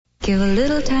Give a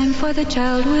little time for the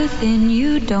child within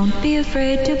you. Don't be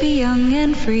afraid to be young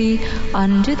and free.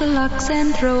 Undo the locks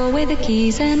and throw away the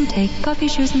keys and take off your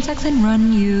shoes and socks and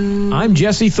run you. I'm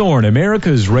Jesse Thorne,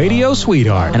 America's radio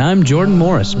sweetheart. And I'm Jordan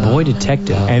Morris, boy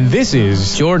detective. And this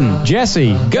is Jordan.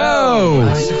 Jesse, go!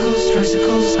 Bicycles,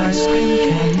 tricycles, ice cream,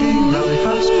 candy,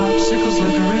 lollipops, popsicles,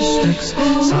 licorice sticks,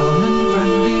 Solomon,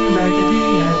 Grundy,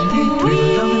 Raggedy Andy,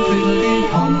 Tweedledum and Tweedledee,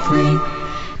 home free.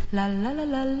 La la la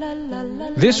la la la la.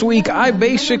 This week, I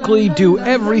basically do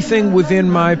everything within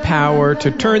my power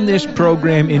to turn this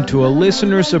program into a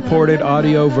listener-supported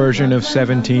audio version of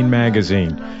 17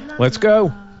 Magazine. Let's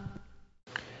go.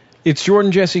 It's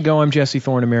Jordan Jesse Go. I'm Jesse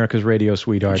Thorne, America's radio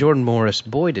sweetheart. Jordan Morris,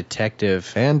 boy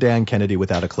detective. And Dan Kennedy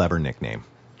without a clever nickname.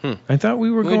 I thought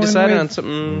we were going decided with on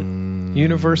something.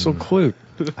 Universal Clute.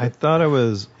 I thought I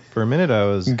was, for a minute I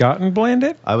was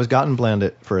Gottenblandit?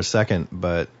 Gottenblandit for a second,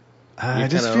 but I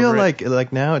just kinda feel over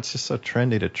like now it's just so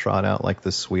trendy to trot out like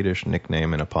the Swedish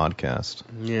nickname in a podcast.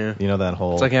 Yeah. You know that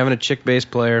whole... It's like having a chick bass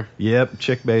player. Yep,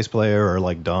 chick bass player or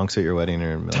like donks at your wedding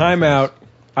or... Time out.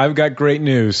 I've got great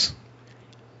news.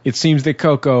 It seems that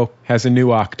Coco has a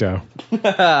new Octo.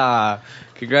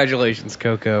 Congratulations,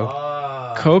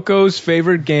 Coco. Coco's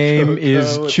favorite game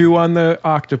is Chew on the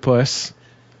Octopus,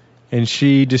 and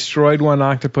she destroyed one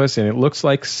octopus, and it looks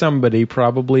like somebody,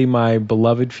 probably my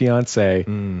beloved fiance,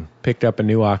 picked up a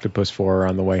new octopus for her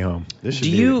on the way home. This should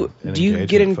Do be you an get in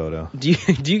engagement photo.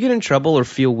 do you get in trouble or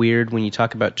feel weird when you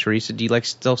talk about Teresa? Do you like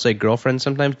still say girlfriend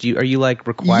sometimes? Are you like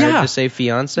required to say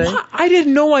fiance? I had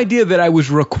no idea that I was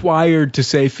required to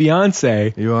say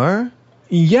fiance. You are?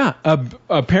 Yeah,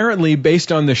 apparently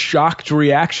based on the shocked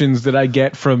reactions that I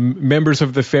get from members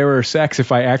of the fairer sex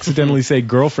if I accidentally say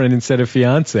girlfriend instead of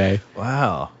fiance.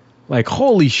 Wow. Like,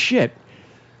 holy shit.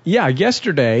 Yeah,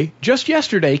 just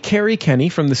yesterday, Carrie Kenny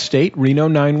from the state, Reno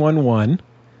 911,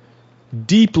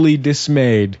 deeply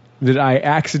dismayed that I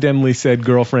accidentally said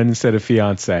girlfriend instead of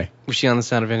fiance. Was she on the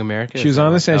Sound of Young America? She was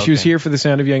on the sound. She was here for the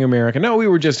Sound of Young America. No, we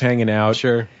were just hanging out.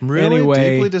 Sure. Really?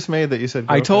 Anyway, Deeply dismayed that you said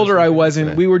I told her I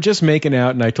wasn't. We were just making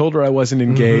out, and I told her I wasn't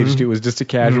engaged. It was just a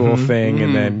casual thing,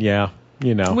 and then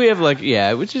We have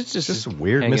which is just a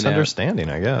weird hanging misunderstanding,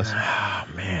 I guess. Oh,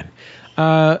 man.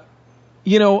 A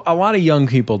lot of young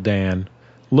people, Dan,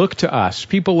 look to us,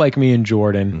 people like me and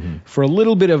Jordan, for a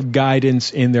little bit of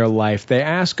guidance in their life. They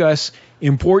ask us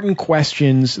important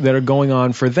questions that are going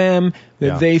on for them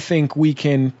that they think we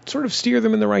can sort of steer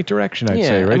them in the right direction, I'd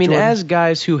say, right, I mean, Jordan? as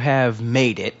guys who have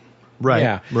made it, Right.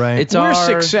 Yeah. Right. We're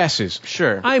successes.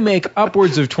 Sure. I make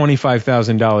upwards of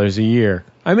 $25,000 a year.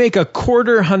 I make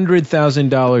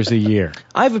 $250,000 a year.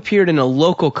 I've appeared in a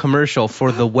local commercial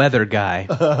for the weather guy.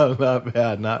 Not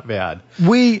bad, not bad.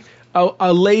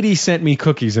 A lady sent me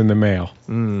cookies in the mail.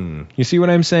 You see what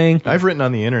I'm saying? I've written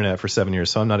on the internet for 7 years,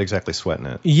 so I'm not exactly sweating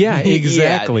it. Yeah,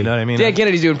 exactly. You know what I mean? Dan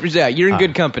Kennedy's doing. You're in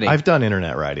good company. I've done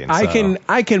internet writing.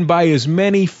 I can buy as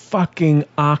many fucking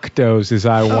Octos as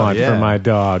I want for my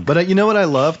dog. But you know what I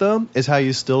love, though, is how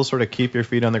you still sort of keep your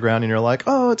feet on the ground and you're like,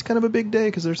 oh, it's kind of a big day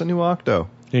because there's a new Octo.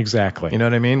 Exactly. You know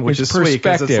what I mean? Which It's is sweet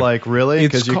because perspective. it's like, really?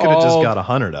 Because you could have just got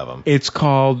 100 of them. It's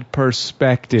called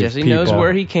perspective. Jesse people. knows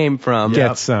where he came from.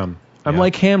 Get some. I'm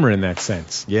like Hammer in that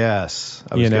sense. Yes.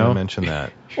 I was going to mention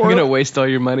that. You're going to waste all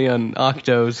your money on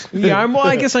Octos. Yeah,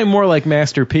 I guess I'm more like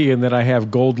Master P in that I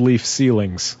have gold leaf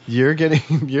ceilings. You're getting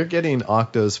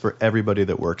Octos for everybody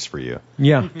that works for you.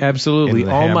 Yeah, absolutely. In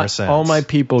the Hammer sense. All my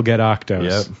people get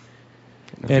Octos. Yep.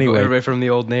 Anyway, Everybody from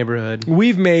the old neighborhood.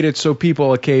 we've made it so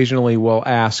people occasionally will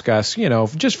ask us,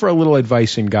 just for a little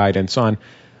advice and guidance on,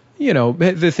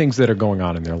 the things that are going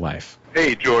on in their life.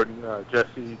 Hey, Jordan,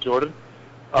 Jesse Jordan.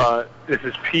 This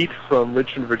is Pete from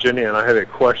Richmond, Virginia, and I had a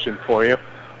question for you.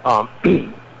 I'm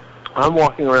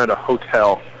walking around a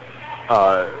hotel.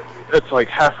 It's like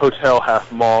half hotel,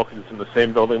 half mall, because it's in the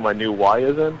same building my new Y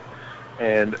is in.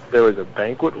 And there was a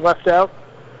banquet left out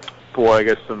for, I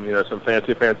guess, some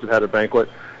fancy pants that had a banquet.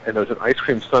 And there was an ice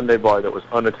cream sundae bar that was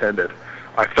unattended.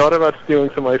 I thought about stealing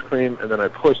some ice cream, and then I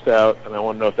pushed out, and I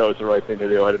want to know if that was the right thing to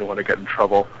do. I didn't want to get in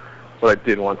trouble, but I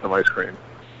did want some ice cream.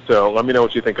 So let me know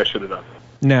what you think I should have done.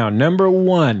 Now, number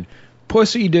one,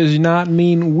 pussy does not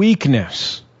mean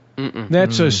weakness.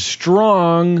 That's a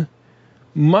strong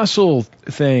muscle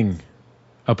thing,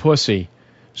 a pussy.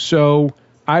 So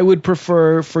I would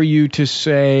prefer for you to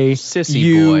say Sissy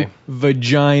you boy.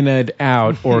 vagina'd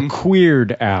out or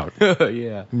queered out.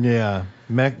 Yeah. Yeah.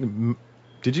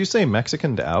 Did you say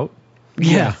Mexican'd out?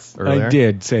 Yeah, Earlier? I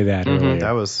did say that earlier.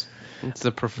 That was It's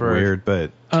the preferred. weird,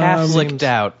 but... Catholicked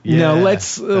out. Now Yeah,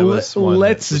 let's that was one that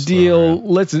let's just deal. went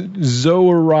Let's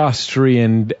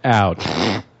Zoroastrian out.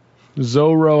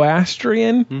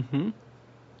 Zoroastrian.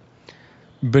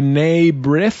 B'nai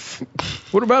B'rith?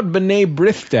 What about B'nai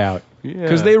B'rithed out?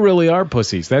 Because they really are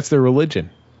pussies. That's their religion.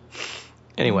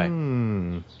 Anyway.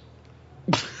 Sure,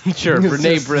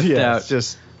 B'nai B'rithed out. It's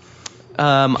just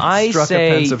I struck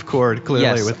say, a pensive chord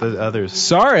clearly yes. with the others.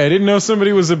 Sorry, I didn't know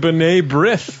somebody was a B'nai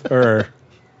B'rith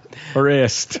or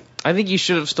ist. I think you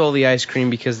should have stole the ice cream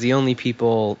because the only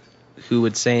people who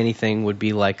would say anything would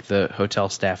be like the hotel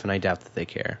staff, and I doubt that they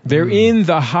care. They're in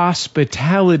the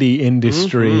hospitality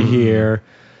industry here.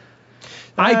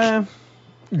 Dan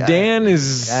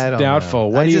is I don't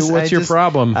doubtful. know. What's your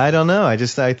problem? I don't know. I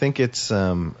think it's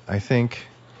I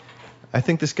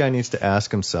think this guy needs to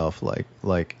ask himself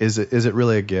like is it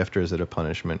really a gift or is it a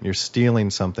punishment? You're stealing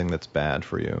something that's bad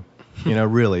for you.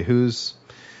 Really, who's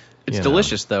It's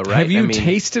delicious though, right? Have you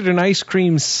tasted an ice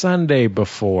cream sundae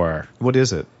before? What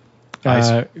is it?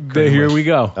 Here we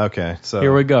go. Okay, so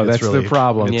Here we go. it's That's really- the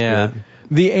problem. Yeah. good.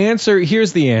 The answer,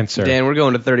 here's the answer. Dan, we're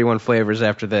going to 31 flavors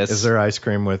after this. Is there ice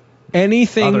cream with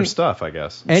Anything other stuff, I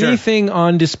guess? Anything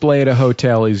on display at a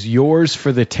hotel is yours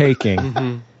for the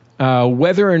taking,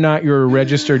 whether or not you're a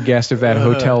registered guest of that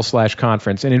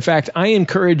hotel/conference. And in fact, I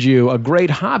encourage you, a great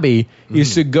hobby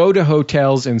is to go to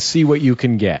hotels and see what you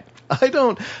can get. I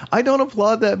don't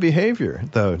applaud that behavior,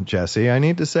 though, Jesse. I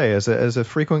need to say, as a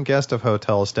frequent guest of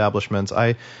hotel establishments,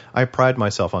 I pride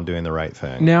myself on doing the right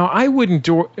thing. Now, I wouldn't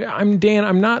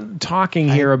I'm not talking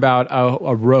here about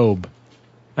a robe.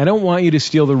 I don't want you to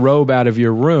steal the robe out of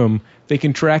your room. They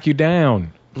can track you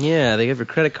down. Yeah, they give your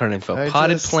credit card info. I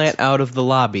Potted just- plant out of the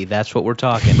lobby. That's what we're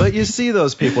talking. But you see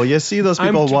those people. You see those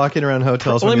people walking around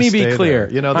hotels. Let when me you be stay clear.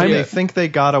 there. They think they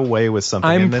got away with something.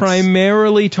 I'm and that's-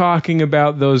 primarily talking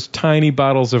about those tiny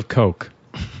bottles of Coke.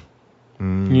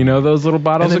 You know those little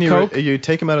bottles And of then Coke? you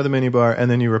take them out of the minibar and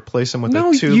then you replace them with No,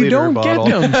 a you 2-liter don't get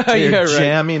bottle. them. You're Yeah, right.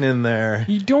 jamming in there.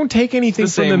 You don't take anything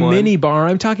It's the from the same one. mini bar.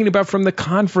 I'm talking about from the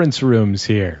conference rooms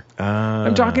here.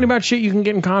 I'm talking about shit you can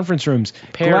get in conference rooms.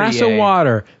 Glass of Perrier.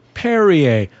 water,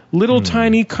 Perrier, little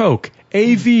tiny Coke,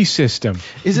 AV system.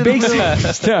 Is it basic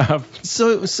stuff?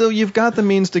 So you've got the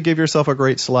means to give yourself a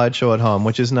great slideshow at home,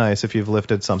 which is nice if you've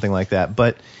lifted something like that.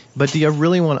 But do you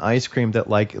really want ice cream that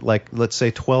like let's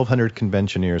say 1,200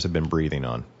 conventioneers have been breathing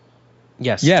on?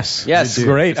 Yes. Yes. Yes. It's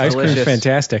great. It's Ice cream's delicious.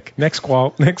 fantastic. Next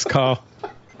call.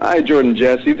 Hi, Jordan,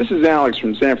 Jesse. This is Alex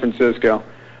from San Francisco.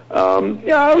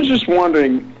 I was just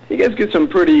wondering, you guys get some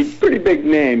pretty big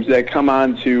names that come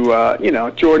on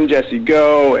to, Jordan Jesse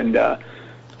Go and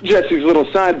Jesse's little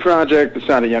side project, The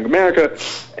Sound of Young America.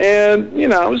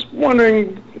 And, I was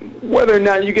wondering whether or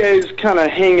not you guys kind of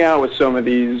hang out with some of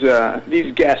these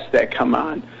guests that come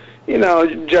on.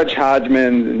 Judge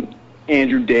Hodgman and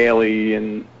Andrew Daly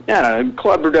and,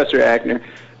 Club Professor Ackner.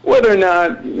 Whether or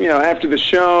not, after the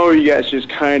show, you guys just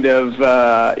kind of,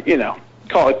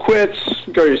 call it quits,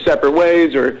 go your separate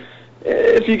ways, or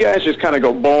if you guys just kind of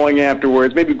go bowling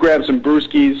afterwards, maybe grab some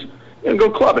brewskis and go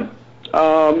clubbing.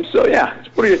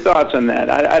 What are your thoughts on that?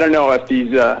 I don't know if these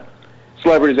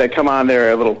celebrities that come on there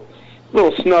are a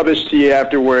little snobbish to you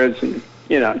afterwards and,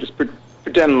 just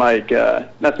pretend like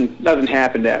nothing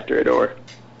happened after it, or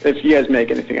if you guys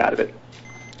make anything out of it.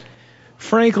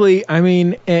 Frankly, I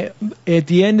mean, at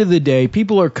the end of the day,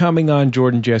 people are coming on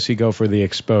Jordan Jesse Go for the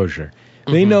exposure.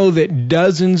 They know that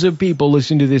dozens of people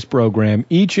listen to this program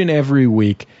each and every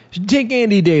week. Take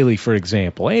Andy Daly, for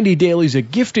example. Andy Daly's a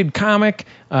gifted comic.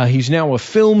 He's now a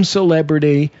film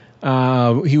celebrity.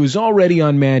 He was already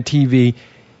on Mad TV.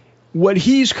 What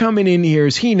he's coming in here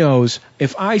is he knows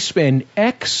if I spend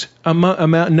X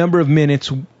number of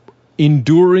minutes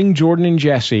enduring Jordan and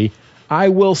Jesse, I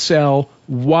will sell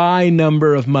Y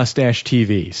number of Mustache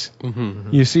TVs.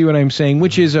 You see what I'm saying?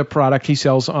 Which is a product he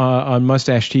sells on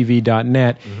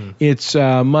MustacheTV.net. It's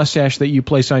a mustache that you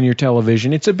place on your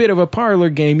television. It's a bit of a parlor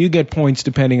game. You get points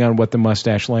depending on what the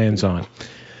mustache lands on.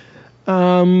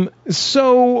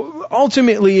 So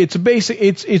ultimately,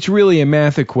 it's really a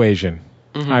math equation.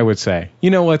 I would say. You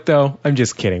know what, though? I'm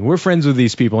just kidding. We're friends with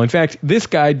these people. In fact, this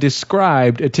guy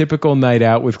described a typical night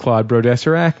out with Claude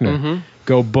Brodesser Ackner.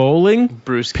 Go bowling,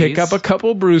 Brewskis. pick up a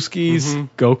couple brewskis,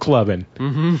 go clubbing.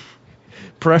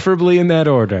 Preferably in that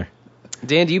order.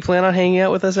 Dan, do you plan on hanging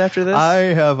out with us after this? I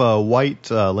have a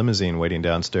white limousine waiting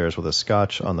downstairs with a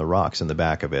scotch on the rocks in the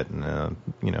back of it, and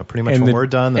pretty much And when the- we're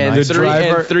done, and nice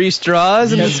driver- three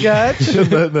straws in the scotch?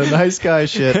 the nice guy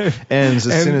shit ends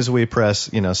as soon as we press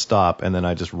stop, and then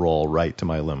I just roll right to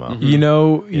my limo. You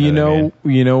know what I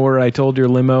mean? where I told your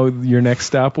limo your next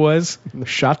stop was?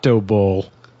 Chateau Bowl.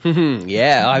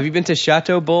 Yeah. Have you been to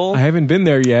Chateau Bowl? I haven't been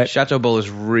there yet. Chateau Bowl is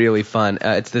really fun.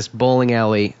 It's this bowling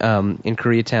alley in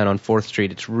Koreatown on 4th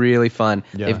Street. It's really fun.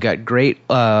 Yeah. They've got great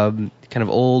kind of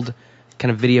old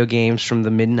kind of video games from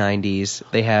the mid-90s.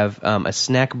 They have a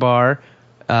snack bar.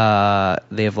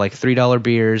 They have like $3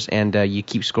 beers, and you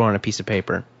keep score on a piece of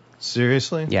paper.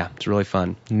 Seriously? Yeah, it's really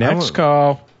fun. Next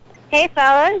call. Hey,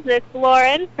 fellas, it's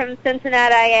Lauren from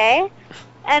Cincinnati, IA.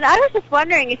 And I was just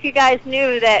wondering if you guys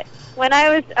knew that when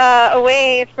I was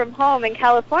away from home in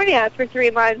California for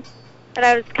 3 months, and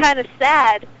I was kind of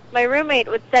sad, my roommate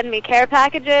would send me care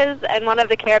packages, and one of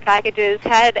the care packages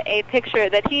had a picture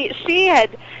that she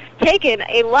had taken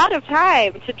a lot of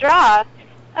time to draw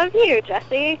of you,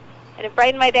 Jesse. And it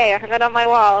brightened my day. I hung it on my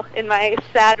wall in my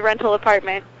sad rental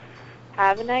apartment.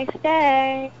 Have a nice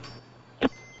day.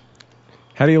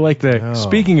 How do you like the...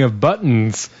 Speaking of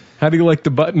buttons, how do you like the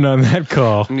button on that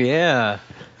call? Yeah.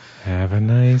 Have a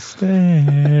nice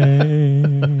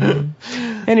day.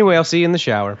 Anyway, I'll see you in the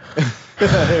shower.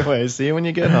 Anyway, see you when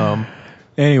you get home.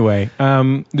 Anyway,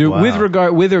 with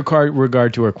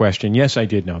regard to her question, yes, I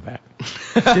did know that.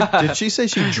 Did she say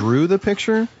she drew the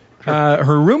picture?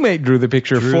 Her roommate drew the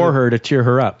picture for her to cheer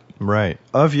her up. Right.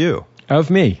 Of you. Of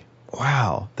me.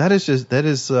 Wow.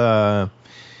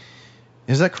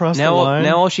 Is that crossed the line?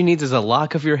 Now all she needs is a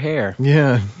lock of your hair.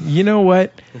 Yeah. You know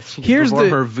what? Here's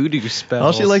her voodoo spell.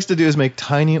 All she likes to do is make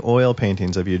tiny oil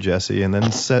paintings of you, Jesse, and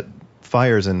then set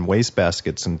fires in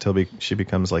wastebaskets until she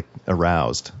becomes like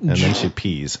aroused, and then she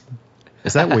pees.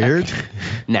 Is that weird?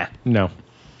 Nah. No.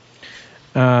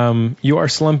 You are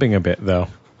slumping a bit, though.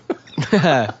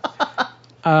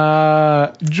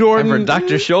 Jordan. For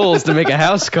Dr. Scholes to make a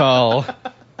house call.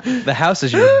 The house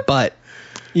is your butt.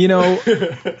 I'm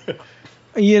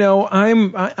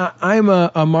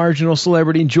a marginal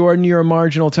celebrity. Jordan, you're a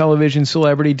marginal television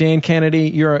celebrity. Dan Kennedy,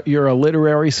 you're a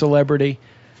literary celebrity.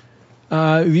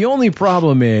 The only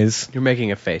problem is you're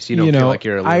making a face. You don't feel like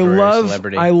you're a literary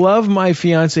celebrity. I love my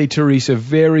fiancée Teresa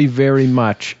very, very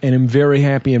much, and am very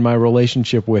happy in my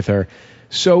relationship with her.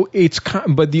 So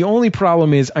but the only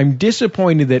problem is I'm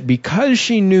disappointed that because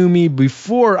she knew me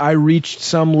before I reached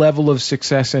some level of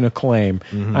success and acclaim,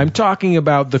 I'm talking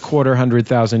about the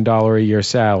 $250,000 a year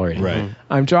salary. Right.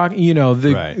 I'm talking,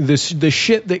 the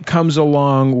shit that comes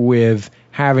along with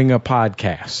having a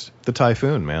podcast. The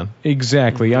typhoon, man.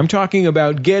 Exactly. I'm talking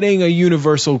about getting a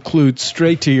universal clute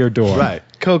straight to your door. Right.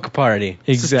 Coke party.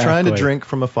 Exactly. Just trying to drink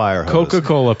from a fire hose.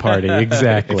 Coca-Cola party.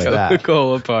 Exactly.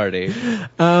 Coca-Cola party.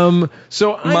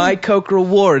 So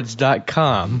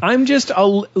MyCokeRewards.com. I'm just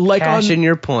cash in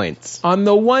your points. On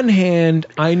the one hand,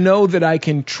 I know that I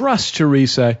can trust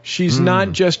Teresa. She's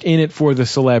not just in it for the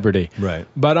celebrity. Right.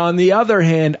 But on the other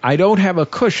hand, I don't have a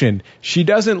cushion. She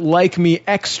doesn't like me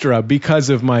extra because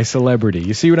of my celebrity.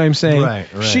 You see what I'm saying? Right.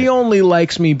 She only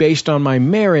likes me based on my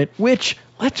merit, which,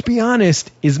 let's be honest,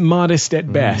 is modest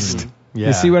at best. Yeah.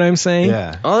 You see what I'm saying?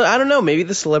 Yeah. I don't know. Maybe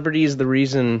the celebrity is the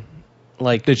reason,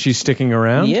 that she's sticking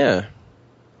around? Yeah.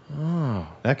 Oh.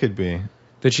 That could be.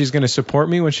 That she's going to support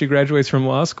me when she graduates from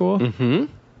law school? Mm-hmm.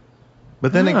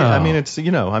 But then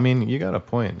again, you got a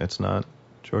point. It's not...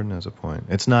 Jordan has a point.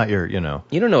 It's not your, You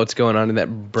don't know what's going on in that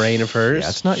brain of hers. Yeah,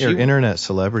 it's not your internet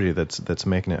celebrity that's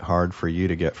making it hard for you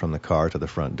to get from the car to the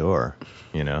front door.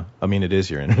 It is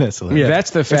your internet celebrity. Yeah,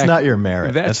 that's the fact. It's not your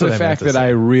merit. That's the fact that I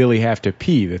really have to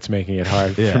pee that's making it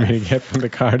hard for me to get from the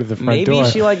car to the front door.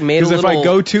 Maybe she made a little... Because if I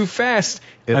go too fast,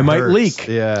 I might leak.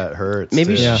 Yeah, it hurts.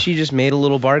 Maybe she just made a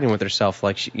little bargain with herself.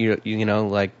 Like, she's like, you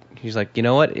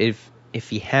know what? If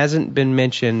he hasn't been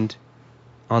mentioned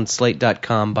on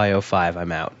Slate.com by 05,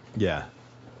 I'm out. Yeah.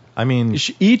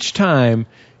 Each time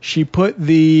she put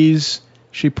these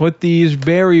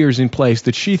barriers in place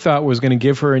that she thought was going to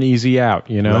give her an easy out,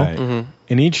 Right. Mm-hmm.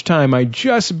 And each time I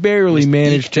just barely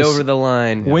managed to over the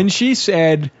line. When she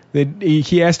said that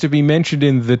he has to be mentioned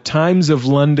in the Times of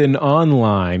London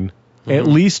online at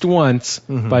least once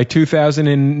by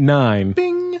 2009.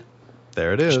 Bing.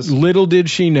 There it is. Little did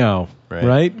she know,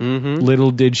 right? Mm-hmm.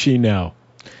 Little did she know.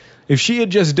 If she had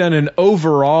just done an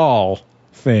overall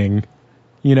thing,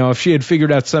 if she had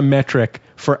figured out some metric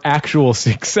for actual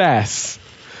success,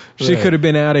 she could have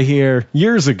been out of here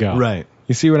years ago. Right.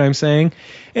 You see what I'm saying?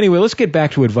 Anyway, let's get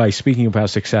back to advice, speaking of how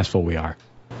successful we are.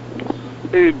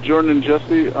 Hey, Jordan and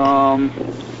Jesse.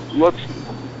 Let's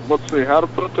see how to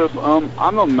put this.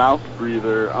 I'm a mouth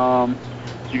breather.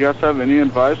 Do you guys have any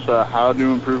advice how to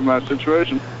improve my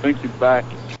situation? Thank you. Bye.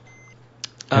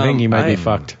 I think you might be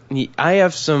fucked. I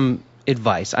have some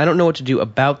advice. I don't know what to do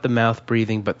about the mouth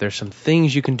breathing, but there's some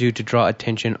things you can do to draw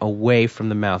attention away from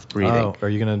the mouth breathing. Oh, are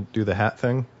you going to do the hat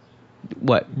thing?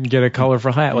 What? Get a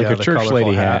colorful hat, like a church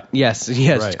lady hat. Yes,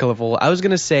 right. Colorful. I was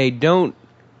going to say don't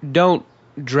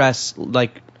dress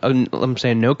like, I'm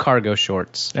saying no cargo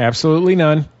shorts. Absolutely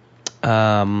none.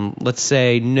 Let's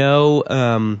say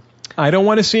no... I don't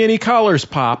want to see any collars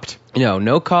popped.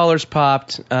 No collars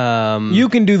popped. You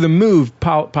can do the move,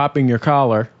 popping your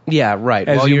collar. Yeah, right.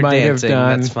 As While you you're might have dancing,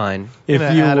 done that's fine. If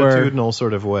in you an were attitudinal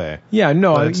sort of way. Yeah,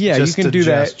 no, But it's yeah, you just can a do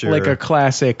gesture. that like a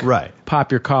classic Right.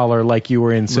 pop your collar like you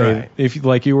were in, say, Right. if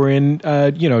like you were in,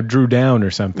 Drew Down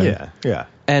or something. Yeah.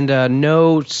 And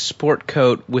no sport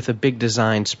coat with a big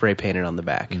design spray painted on the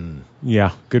back.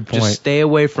 Yeah, good point. Just stay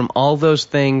away from all those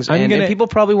things, and people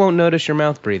probably won't notice your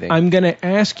mouth breathing. I'm going to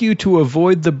ask you to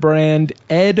avoid the brand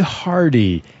Ed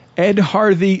Hardy. Ed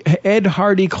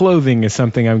Hardy clothing is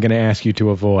something I'm going to ask you to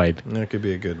avoid. That could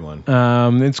be a good one.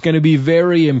 It's going to be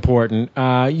very important.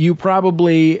 You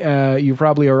probably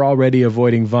are already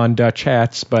avoiding Von Dutch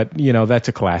hats, but that's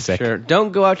a classic. Sure.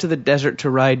 Don't go out to the desert to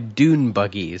ride dune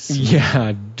buggies.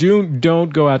 Yeah, don't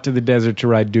go out to the desert to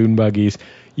ride dune buggies.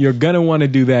 You're going to want to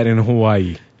do that in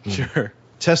Hawaii. Sure.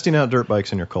 Testing out dirt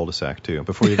bikes in your cul-de-sac too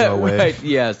before you go away. Right,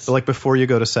 yes. Like before you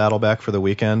go to Saddleback for the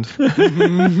weekend.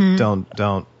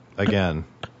 Don't again.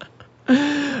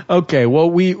 Okay, well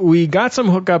we got some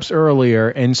hookups earlier,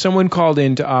 and someone called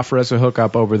in to offer us a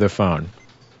hookup over the phone.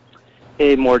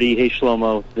 Hey Morty, hey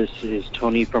Shlomo, this is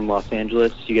Tony from Los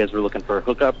Angeles. You guys were looking for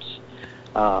hookups.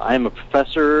 I am a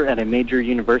professor at a major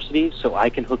university, so I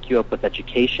can hook you up with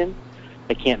education.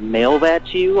 I can't mail that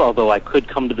to you, although I could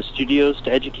come to the studios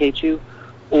to educate you,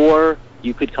 or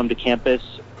you could come to campus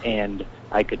and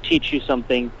I could teach you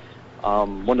something.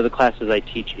 One of the classes I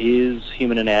teach is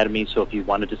human anatomy, so if you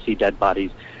wanted to see dead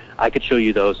bodies, I could show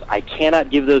you those. I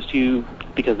cannot give those to you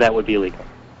because that would be illegal.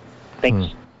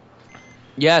 Thanks.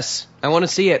 Yes, I want to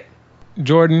see it.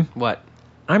 Jordan? What?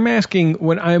 I'm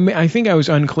asking, I think I was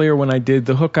unclear when I did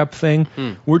the hookup thing.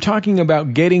 We're talking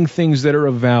about getting things that are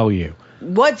of value.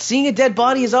 What? Seeing a dead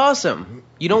body is awesome.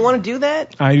 You don't want to do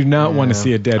that? I do not want to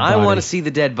see a dead body. I want to see the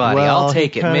dead body. Well, I'll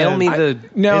take it. Mail me the...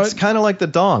 It's kind of like the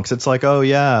donks. It's like,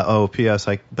 P.S.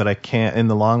 But I can't, in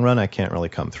the long run, I can't really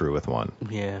come through with one.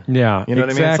 Yeah. Yeah, You know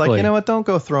what I mean? It's like, exactly. you know what, don't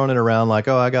go throwing it around like,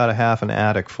 I got a half an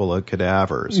attic full of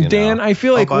cadavers. Dan, I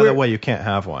feel like by the way, you can't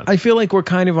have one. I feel like we're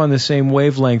kind of on the same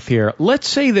wavelength here. Let's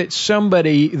say that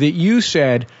somebody that you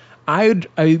said,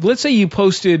 let's say you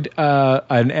posted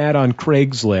an ad on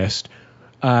Craigslist,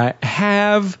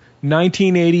 have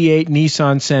 1988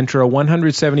 Nissan Sentra,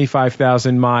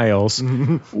 175,000 miles,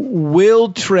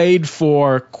 will trade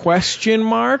for ?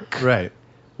 Right.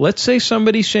 Let's say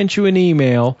somebody sent you an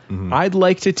email, I'd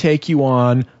like to take you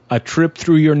on a trip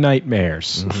through your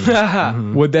nightmares.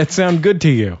 Would that sound good to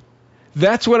you?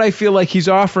 That's what I feel like he's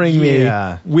offering me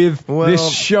with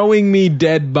this showing me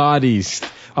dead bodies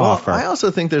offer. I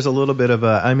also think there's a little bit of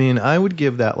I would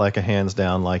give that like a hands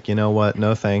down, like, you know what,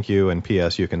 no thank you, and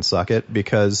P.S. you can suck it,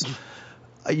 because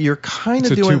you're kind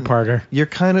of doing... It's a two-parter. You're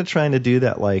kind of trying to do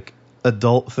that like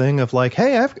adult thing of like,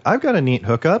 hey, I've got a neat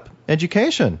hookup,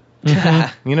 education. You know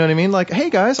what I mean? Like, hey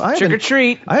guys, trick or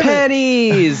treat,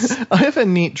 pennies. I have a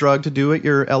neat drug to do at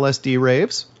your LSD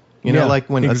raves. You know, like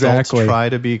when adults try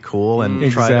to be cool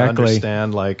and try to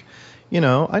understand, like, I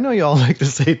know you all like to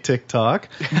say TikTok.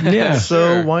 Yeah.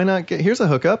 So why not here's a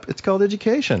hookup. It's called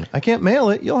education. I can't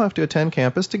mail it. You'll have to attend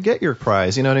campus to get your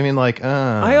prize. You know what I mean? Like,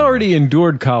 I already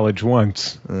endured college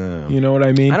once. You know what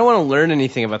I mean? I don't want to learn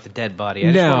anything about the dead body.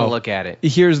 I just want to look at it.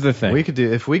 Here's the thing.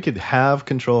 If we could have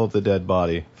control of the dead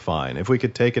body, fine. If we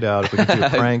could take it out, if we could do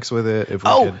pranks with it, if we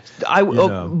could,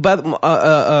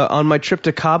 on my trip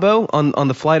to Cabo, on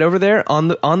the flight over there, on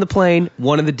the plane,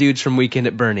 one of the dudes from Weekend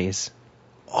at Bernie's.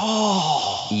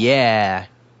 Oh. Yeah.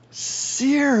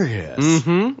 Serious? Mm-hmm.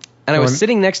 And I was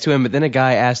sitting next to him, but then a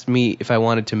guy asked me if I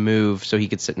wanted to move so he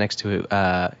could sit next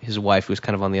to his wife, who was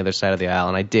kind of on the other side of the aisle,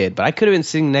 and I did. But I could have been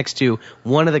sitting next to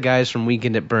one of the guys from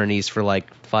Weekend at Bernie's for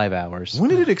like 5 hours. When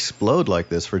did it explode like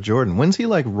this for Jordan? When's he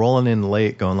like rolling in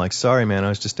late going like, sorry, man, I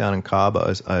was just down in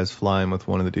Cabo. I was flying with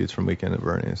one of the dudes from Weekend at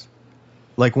Bernie's.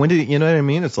 Like, when did you know what I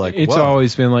mean? It's like, it's whoa.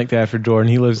 always been like that for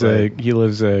Jordan. He lives a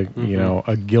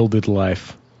a gilded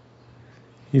life.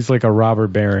 He's like a robber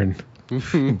baron.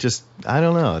 Just, I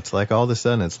don't know. It's like all of a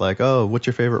sudden, it's like, oh, what's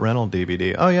your favorite rental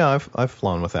DVD? Oh yeah, I've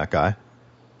flown with that guy.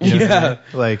 You know what I mean?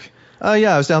 Like, oh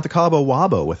yeah, I was down at the Cabo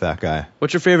Wabo with that guy.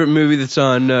 What's your favorite movie that's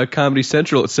on Comedy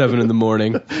Central at 7 in the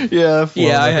morning? Yeah,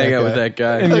 I hang out with that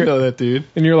guy. I know that dude.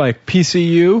 And you're like,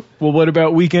 PCU? Well, what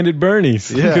about Weekend at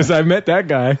Bernie's? Yeah. Because I met that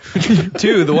guy.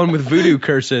 Too, the one with voodoo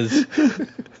curses.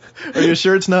 Are you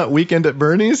sure it's not Weekend at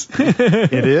Bernie's?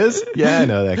 It is? Yeah, I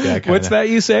know that guy. Kinda. What's that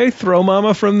you say? Throw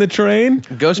mama from the train?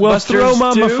 Ghostbusters Well, throw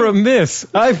mama 2? from this.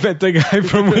 I bet the guy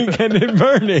from Weekend at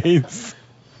Bernie's.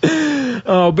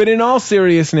 Oh, but in all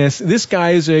seriousness, this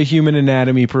guy is a human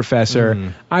anatomy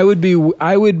professor. I would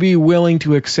be willing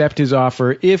to accept his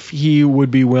offer if he would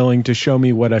be willing to show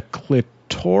me what a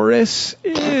clitoris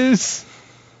is.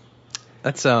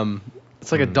 That's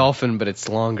it's like a dolphin, but it's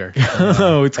longer.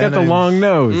 Oh, it's got the long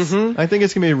nose. Mm-hmm. I think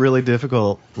it's going to be really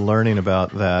difficult learning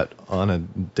about that on a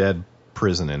dead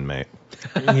prison inmate.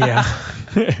 Yeah.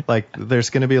 Like,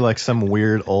 there's going to be like some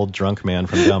weird old drunk man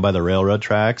from down by the railroad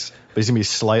tracks, but he's going to be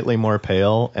slightly more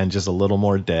pale and just a little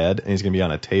more dead, and he's going to be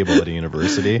on a table at a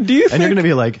university. And you're going to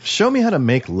be like, show me how to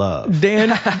make love.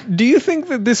 Dan, do you think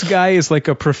that this guy is like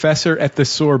a professor at the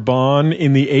Sorbonne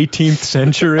in the 18th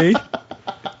century?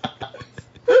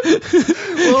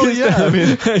 Well, yeah, I mean,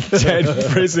 a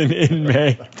dead prison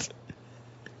inmate.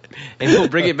 And he'll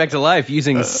bring it back to life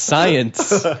using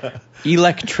science,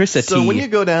 electricity. So when you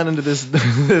go down into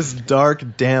this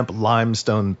dark, damp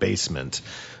limestone basement,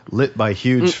 lit by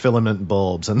huge filament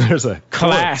bulbs, and there's a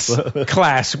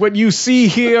Class, what you see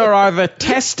here are the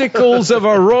testicles of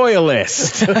a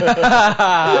royalist. Come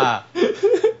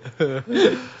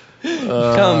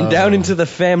down into the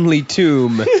family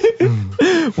tomb.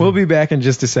 We'll be back in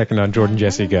just a second on Jordan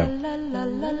Jesse Go.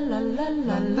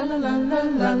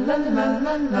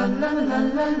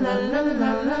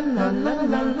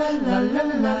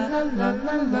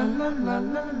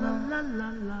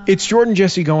 It's Jordan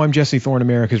Jesse Go. I'm Jesse Thorne,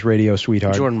 America's radio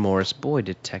sweetheart. Jordan Morris, boy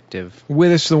detective.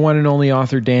 With us, the one and only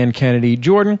author Dan Kennedy.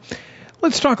 Jordan,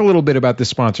 let's talk a little bit about the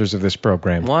sponsors of this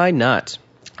program. Why not?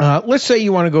 Let's say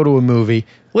you want to go to a movie.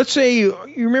 Let's say you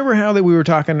remember how that we were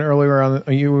talking earlier on.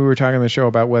 We were talking on the show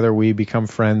about whether we become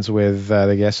friends with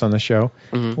the guests on the show.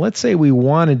 Mm-hmm. Let's say we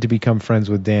wanted to become friends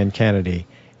with Dan Kennedy,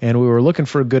 and we were looking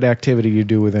for a good activity to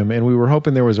do with him, and we were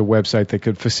hoping there was a website that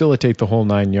could facilitate the whole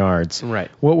 9 yards. Right.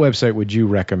 What website would you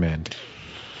recommend?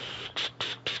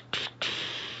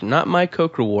 Not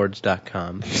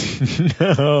mycokerewards.com.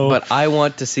 No. But I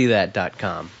want to see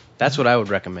that.com. That's what I would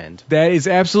recommend. That is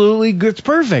absolutely good. It's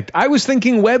perfect. I was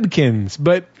thinking Webkins,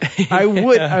 but I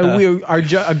would. We are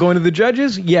going to the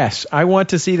judges? Yes. I want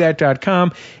to see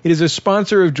that.com. It is a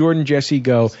sponsor of Jordan Jesse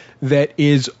Go that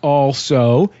is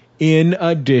also, in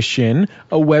addition,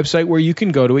 a website where you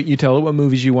can go to it. You tell it what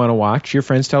movies you want to watch. Your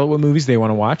friends tell it what movies they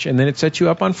want to watch, and then it sets you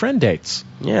up on friend dates.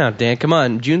 Yeah, Dan, come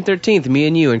on. June 13th, me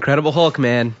and you, Incredible Hulk,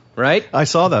 man. Right? I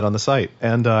saw that on the site,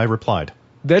 and I replied.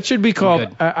 That should be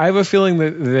called. I have a feeling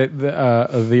that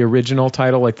the original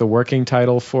title, like the working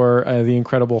title for the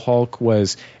Incredible Hulk,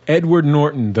 was Edward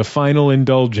Norton: The Final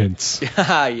Indulgence.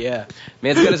 Yeah,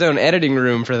 man's got his own editing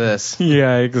room for this.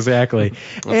 Yeah, exactly.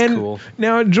 That's cool.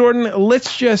 Now, Jordan,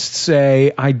 let's just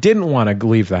say I didn't want to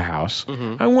leave the house.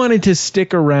 Mm-hmm. I wanted to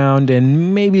stick around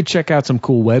and maybe check out some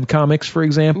cool webcomics, for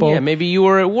example. Yeah, maybe you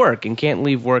were at work and can't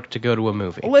leave work to go to a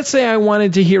movie. Let's say I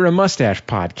wanted to hear a Mustache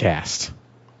podcast.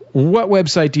 What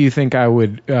website do you think I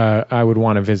would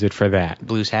want to visit for that?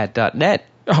 Blueshat.net.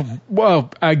 Oh,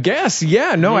 well, I guess,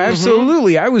 yeah, no,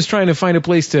 absolutely. I was trying to find a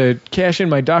place to cash in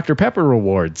my Dr. Pepper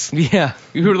rewards. Yeah,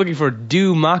 you were looking for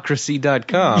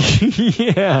Dewmocracy.com.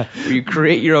 Yeah. Where you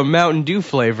create your own Mountain Dew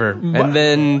flavor, and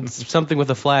then something with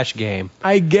a Flash game.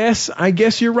 I guess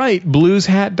you're right.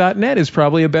 Blueshat.net is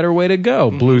probably a better way to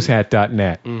go.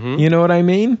 Blueshat.net. Mm-hmm. You know what I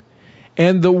mean?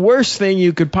 And the worst thing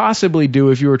you could possibly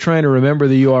do if you were trying to remember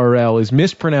the URL is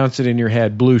mispronounce it in your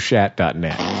head,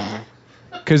 blueshat.net.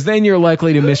 Because then you're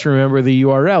likely to misremember the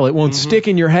URL. It won't stick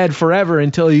in your head forever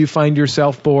until you find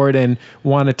yourself bored and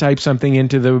want to type something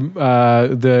into the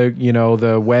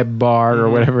web bar or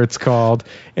whatever it's called.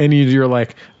 And you're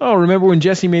like, oh, remember when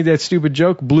Jesse made that stupid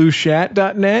joke,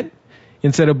 blueshat.net?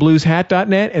 Instead of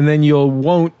blueshat.net, and then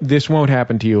this won't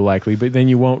happen to you likely, but then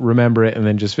you won't remember it and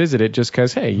then just visit it just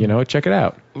because, hey, check it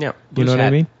out. Yeah. You know what I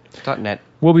mean? .net.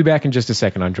 We'll be back in just a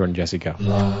second on Jordan Jesse Go.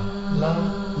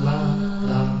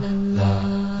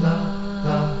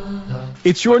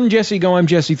 It's Jordan Jesse Go. I'm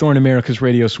Jesse Thorne, America's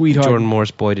radio sweetheart. Jordan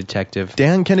Morris, boy detective.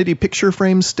 Dan Kennedy picture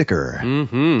frame sticker.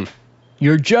 Mm-hmm.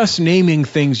 You're just naming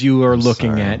things you are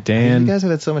looking at, Dan. You guys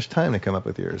have had so much time to come up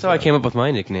with yours. So I came up with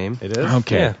my nickname. It is?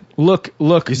 Okay. Yeah. Look,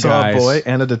 You guys. saw a boy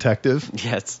and a detective?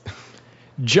 Yes.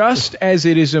 Just as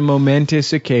it is a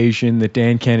momentous occasion that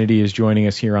Dan Kennedy is joining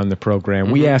us here on the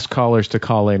program, we ask callers to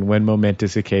call in when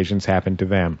momentous occasions happen to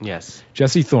them. Yes.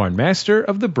 Jesse Thorne, master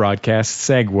of the broadcast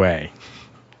segue.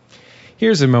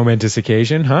 Here's a momentous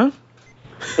occasion, huh?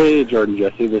 Hey, Jordan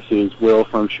Jesse. This is Will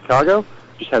from Chicago.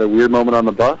 Just had a weird moment on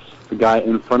the bus. The guy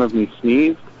in front of me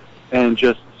sneezed, and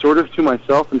just sort of to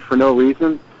myself and for no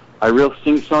reason, I real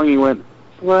sing-songy went,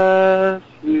 "Bless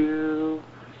you."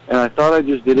 And I thought I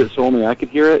just did it so only I could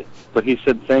hear it, but he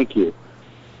said thank you.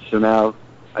 So now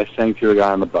I sang to the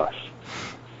guy on the bus.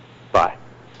 Bye.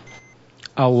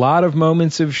 A lot of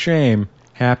moments of shame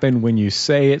happen when you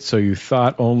say it so you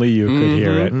thought only you could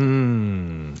hear it.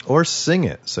 Or sing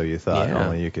it so you thought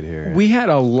only you could hear it. We had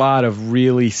a lot of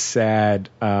really sad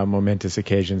momentous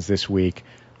occasions this week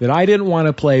that I didn't want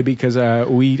to play because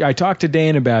I talked to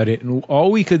Dan about it, and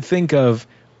all we could think of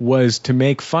was to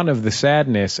make fun of the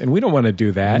sadness, and we don't want to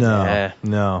do that.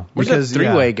 No. Where's that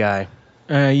three-way guy?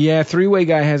 Three-way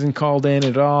guy hasn't called in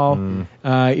at all.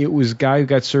 It was a guy who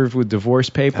got served with divorce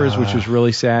papers, which was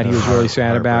really sad. He was really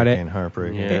sad about it.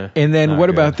 Heartbreaking. Yeah. And then what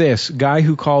about this? Guy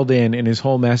who called in, and his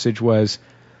whole message was,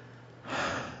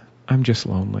 I'm just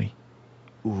lonely.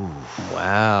 Ooh,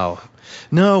 wow.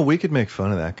 No, we could make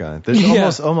fun of that guy.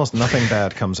 There's almost nothing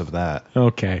bad comes of that.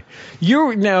 Okay.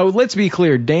 Now, let's be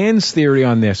clear. Dan's theory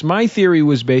on this. My theory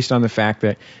was based on the fact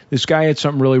that this guy had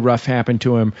something really rough happen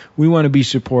to him. We want to be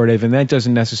supportive, and that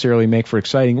doesn't necessarily make for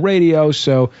exciting radio,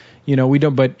 so, we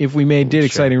don't. But if we did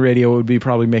exciting radio, it would be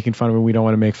probably making fun of him. We don't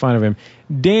want to make fun of him.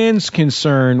 Dan's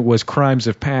concern was crimes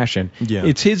of passion. Yeah.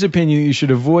 It's his opinion you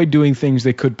should avoid doing things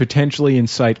that could potentially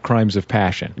incite crimes of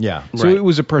passion. Yeah. So it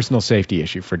was a personal safety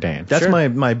issue for Dan. That's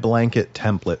my blanket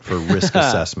template for risk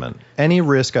assessment. Any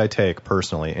risk I take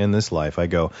personally in this life, I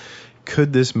go,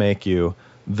 could this make you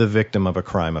the victim of a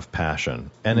crime of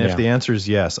passion? And if the answer is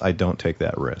yes, I don't take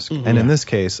that risk. And in this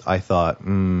case, I thought,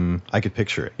 I could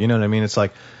picture it. You know what I mean? It's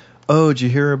like, oh, did you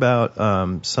hear about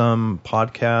some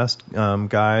podcast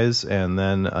guys and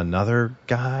then another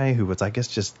guy who was, I guess,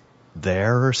 just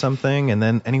there or something? And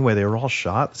then, anyway, they were all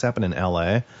shot. This happened in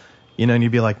L.A., and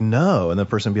you'd be like, no. And the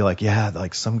person would be like, yeah,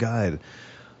 like some guy had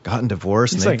gotten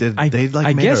divorced and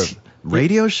they made a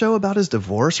radio show about his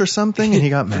divorce or something, and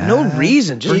he got mad. No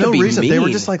reason, just to be mean. They were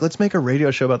just like, let's make a radio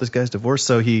show about this guy's divorce.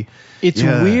 So It's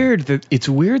weird that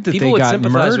people they got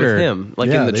sympathize murdered with him,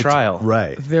 in the trial.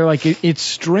 Right. They're like, it's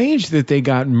strange that they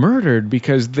got murdered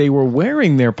because they were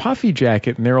wearing their puffy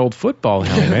jacket and their old football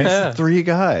helmet. 3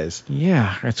 guys.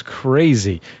 Yeah, that's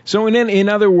crazy. So in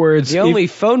other words, the only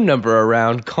phone number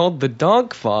around called the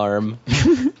dog farm.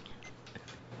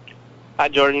 Hi,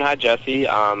 Jordan. Hi, Jesse.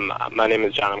 My name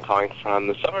is John. I'm calling from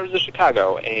the suburbs of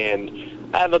Chicago,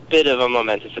 and I have a bit of a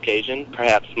momentous occasion.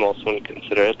 Perhaps most wouldn't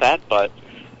consider it that, but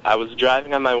I was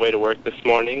driving on my way to work this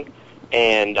morning,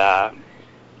 and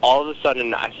all of a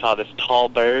sudden I saw this tall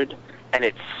bird, and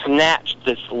it snatched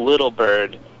this little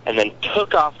bird and then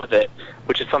took off with it,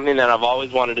 which is something that I've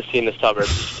always wanted to see in the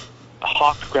suburbs. A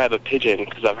hawk grab a pigeon,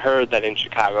 because I've heard that in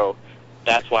Chicago,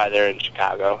 that's why they're in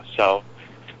Chicago. So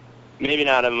maybe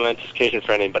not a momentous occasion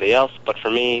for anybody else, but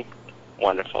for me,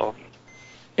 wonderful.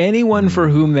 Anyone for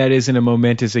whom that isn't a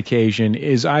momentous occasion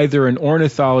is either an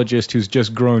ornithologist who's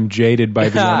just grown jaded by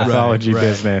the ornithology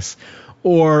business,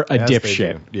 or a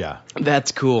dipshit. Yeah.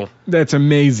 That's cool. That's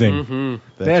amazing. Mm-hmm.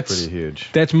 That's pretty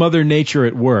huge. That's Mother Nature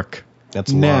at work.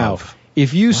 That's now, love.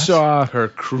 If you saw her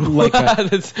cruel,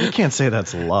 you can't say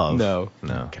that's love. No.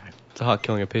 Okay. It's a hawk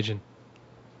killing a pigeon.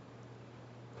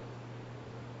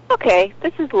 Okay,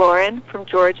 this is Lauren from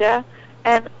Georgia,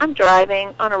 and I'm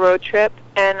driving on a road trip,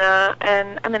 and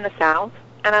I'm in the South,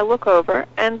 and I look over,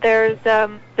 and there's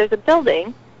a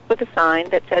building with a sign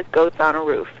that says "Goats on a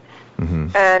Roof,"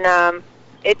 and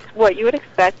it's what you would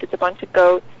expect. It's a bunch of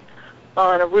goats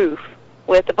on a roof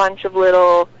with a bunch of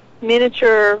little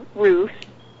miniature roofs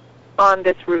on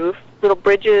this roof, little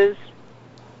bridges,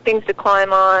 things to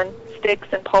climb on, sticks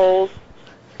and poles,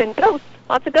 and goats,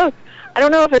 lots of goats. I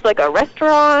don't know if it's like a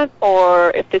restaurant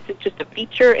or if this is just a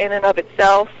feature in and of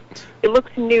itself. It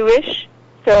looks newish,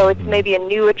 so it's maybe a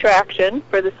new attraction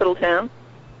for this little town.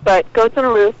 But Goats on a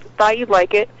Roof, thought you'd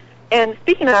like it. And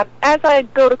speaking of, as I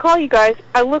go to call you guys,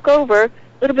 I look over, a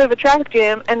little bit of a traffic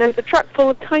jam, and there's a truck full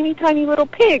of tiny, tiny little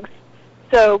pigs.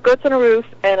 So Goats on a Roof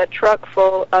and a truck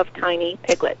full of tiny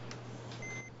piglets.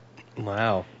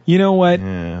 Wow. You know what?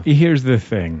 Yeah. Here's the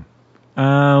thing.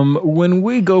 When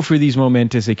we go for these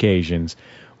momentous occasions,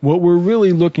 what we're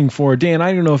really looking for, Dan,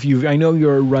 I don't know if I know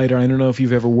you're a writer, I don't know if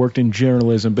you've ever worked in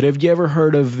journalism, but have you ever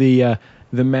heard of the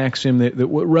maxim that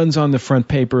what runs on the front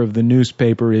paper of the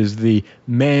newspaper is the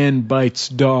man bites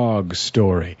dog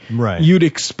story? Right. You'd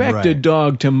expect a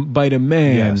dog to bite a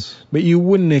man, but you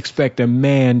wouldn't expect a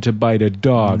man to bite a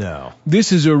dog. No.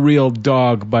 This is a real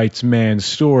dog bites man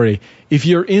story. If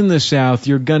you're in the South,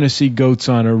 you're going to see Goats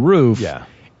on a Roof. Yeah.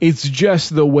 It's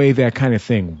just the way that kind of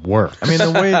thing works. I mean,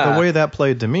 the way that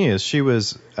played to me is she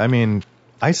was,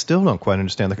 I still don't quite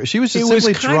understand. She was just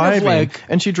simply driving,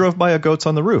 and she drove by a Goats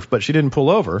on the Roof, but she didn't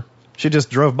pull over. She just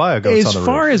drove by a Goats on the Roof. As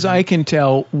far as I can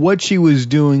tell, what she was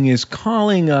doing is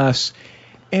calling us,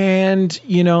 and,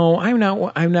 I'm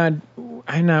not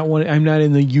I'm not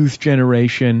in the youth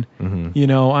generation. You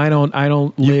know, I don't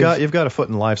live. You've got a foot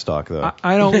in livestock though.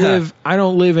 I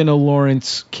don't live in a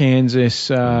Lawrence, Kansas,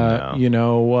 Missoula,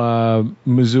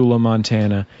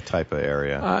 Montana type of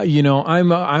area. You know,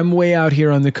 I'm way out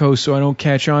here on the coast, so I don't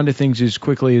catch on to things as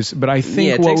quickly as. But I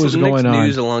think what was going on.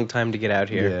 News a long time to get out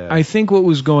here. Yeah. I think what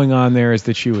was going on there is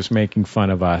that she was making fun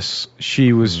of us.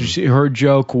 Her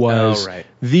joke was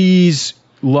these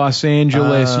Los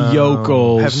Angeles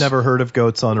yokels have never heard of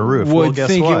goats on a roof. Would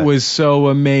think what? It was so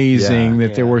amazing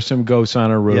that there were some goats on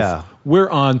a roof. Yeah. We're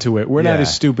onto it. We're not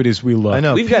as stupid as we look. I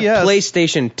know. We've got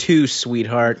PlayStation 2,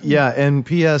 sweetheart. Yeah, and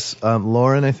P.S.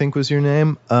 Lauren, I think was your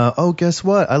name. Guess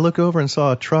what? I look over and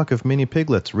saw a truck of mini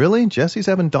piglets. Really? Jesse's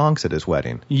having donks at his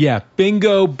wedding. Yeah.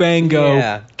 Bingo,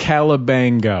 bango,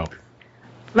 calabango.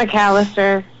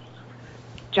 McAllister,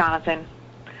 Jonathan.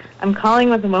 I'm calling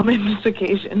with a momentous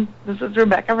occasion. This is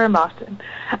Rebecca from Boston.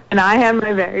 And I had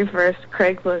my very first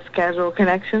Craigslist Casual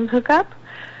Connections hookup.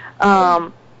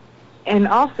 And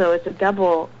also, it's a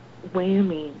double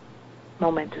whammy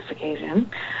momentous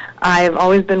occasion. I've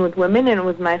always been with women, and it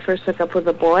was my first hookup with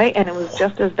a boy, and it was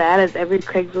just as bad as every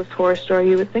Craigslist horror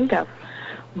story you would think of.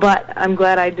 But I'm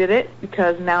glad I did it,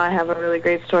 because now I have a really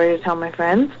great story to tell my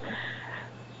friends.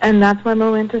 And that's my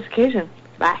momentous occasion.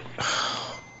 Bye.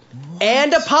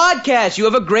 And a podcast. You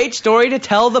have a great story to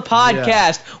tell the podcast.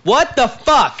 Yeah. What the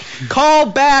fuck? Call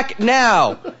back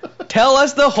now. Tell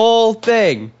us the whole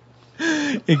thing.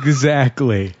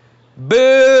 Exactly.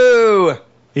 Boo!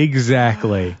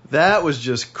 Exactly. That was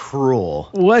just cruel.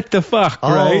 What the fuck,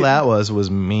 right? All that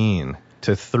was mean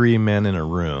to three men in a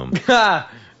room.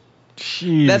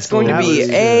 Jeez, that's going to be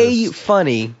A,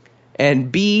 funny,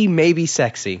 and B, maybe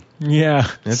sexy. Yeah,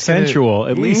 it's sensual.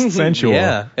 At least sensual.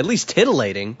 Yeah, at least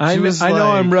titillating. I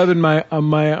know I'm rubbing my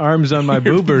arms on my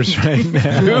boobers right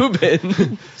now.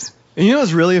 Boobin'. And you know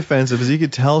what's really offensive is you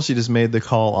could tell she just made the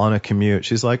call on a commute.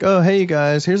 She's like, "Oh, hey you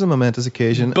guys, here's a momentous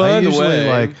occasion. I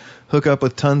usually hook up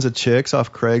with tons of chicks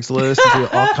off Craigslist and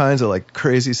do all kinds of like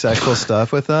crazy sexual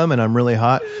stuff with them, and I'm really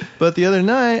hot. But the other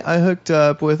night I hooked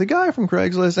up with a guy from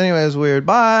Craigslist. Anyway, it was weird.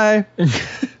 Bye."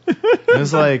 It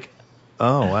was like,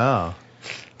 oh wow,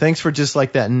 thanks for just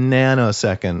like that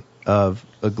nanosecond of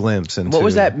a glimpse into. What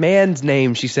was that man's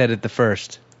name she said at the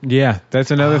first? Yeah,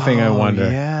 that's another thing I wonder.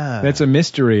 Yeah. That's a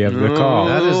mystery of the call.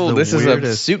 That is the this weirdest.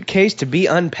 is a suitcase to be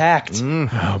unpacked.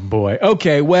 Oh, boy.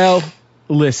 Okay, well,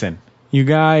 listen, you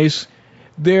guys,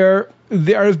 there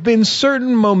have been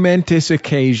certain momentous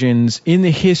occasions in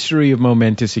the history of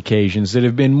momentous occasions that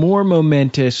have been more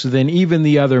momentous than even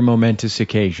the other momentous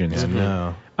occasions.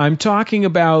 No. I'm talking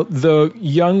about the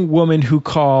young woman who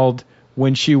called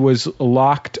when she was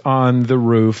locked on the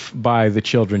roof by the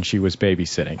children she was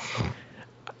babysitting.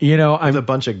 You know, with a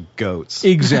bunch of goats.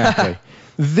 Exactly.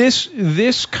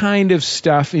 This kind of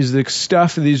stuff is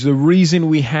the reason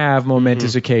we have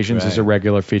momentous occasions as a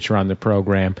regular feature on the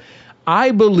program.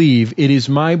 It is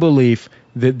my belief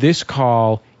that this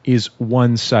call is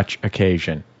one such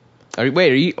occasion.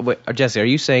 Jesse, are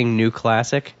you saying new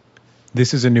classic?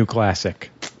 This is a new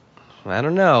classic. I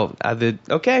don't know.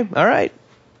 Okay, all right.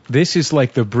 This is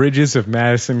like the bridges of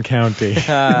Madison County.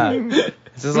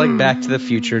 This is like Back to the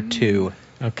Future 2.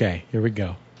 Okay, here we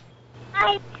go.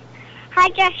 Hi,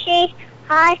 Jesse.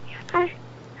 Hi,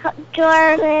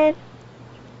 Jordan.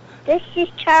 This is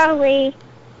Charlie.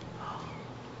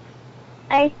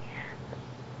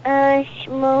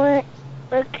 Small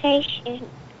vacation.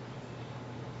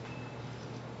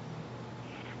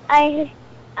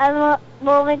 I'm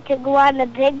moving to go on the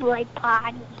big boy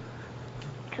party.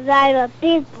 Because I'm a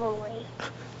big boy.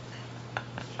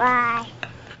 Bye.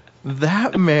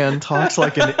 That man talks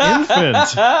like an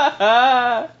infant.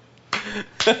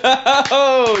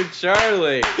 Oh,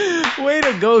 Charlie. Way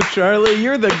to go, Charlie.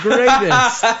 You're the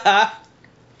greatest.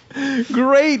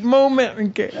 Great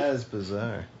moment. That is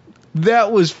bizarre.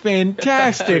 That was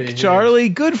fantastic, Charlie.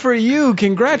 Good for you.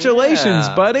 Congratulations,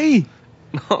 buddy.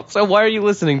 So why are you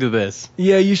listening to this?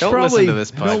 Yeah, you should probably listen to this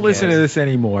podcast. Don't listen to this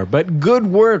anymore. But good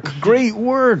work. Great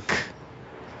work.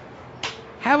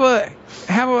 Have a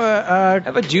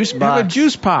juice box. Have a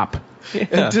juice pop. Yeah.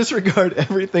 And disregard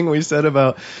everything we said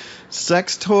about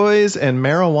sex toys and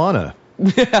marijuana.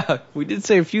 Yeah, we did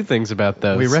say a few things about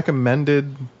those. We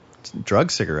recommended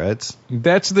drug cigarettes.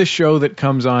 That's the show that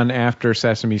comes on after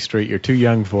Sesame Street. You're too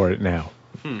young for it now,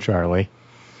 Charlie.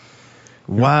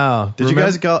 Wow. Did you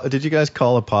guys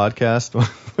call a podcast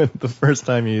the first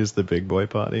time you used the big boy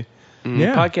potty?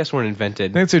 Yeah. Podcasts weren't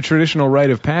invented. That's a traditional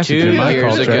rite of passage 2 in my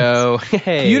years culture. ago.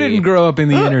 Hey. You didn't grow up in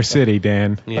the inner city,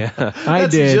 Dan. Yeah. I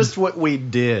did. That's just what we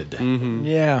did. Mm-hmm.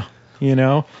 Yeah. You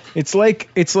know, it's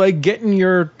like getting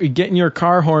your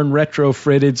car horn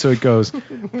retrofitted so it goes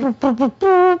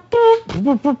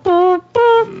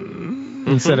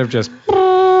instead of just.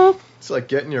 It's like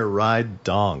getting your ride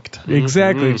donked.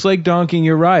 Exactly. It's like donking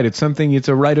your ride. It's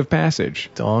a rite of passage.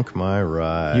 Donk my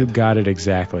ride. You got it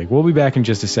exactly. We'll be back in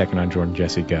just a second on Jordan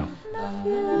Jesse Go.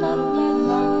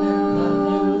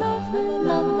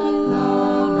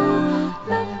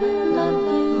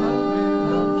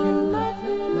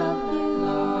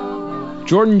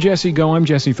 Jordan Jesse Go. I'm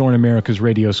Jesse Thorne, America's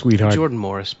radio sweetheart. Jordan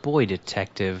Morris, boy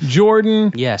detective.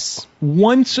 Jordan. Yes.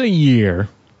 Once a year,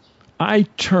 I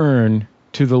turn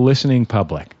to the listening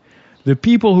public, the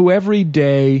people who every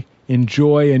day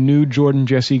enjoy a new Jordan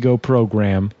Jesse Go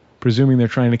program, presuming they're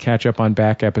trying to catch up on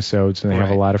back episodes and they have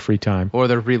a lot of free time. Or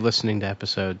they're re-listening to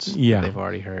episodes they've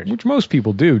already heard. Which most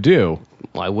people do.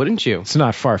 Why wouldn't you? It's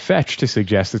not far-fetched to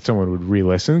suggest that someone would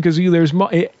re-listen because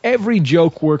every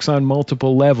joke works on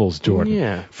multiple levels, Jordan.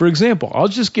 Yeah. For example, I'll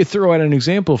just throw out an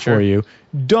example for you.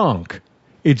 Donk.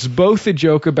 It's both a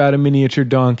joke about a miniature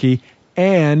donkey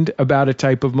and about a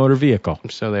type of motor vehicle.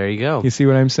 So there you go. You see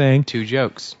what I'm saying? 2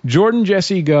 jokes. Jordan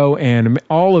Jesse Go and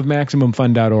all of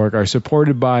MaximumFun.org are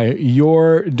supported by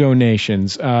your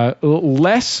donations.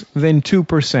 Less than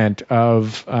 2%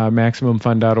 of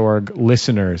MaximumFun.org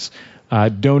listeners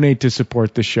donate to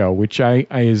support the show, which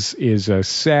is a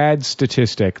sad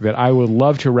statistic that I would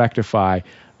love to rectify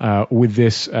with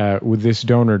this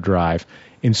donor drive.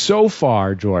 And so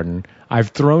far, Jordan, I've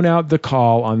thrown out the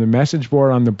call on the message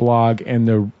board on the blog,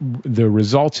 and the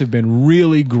results have been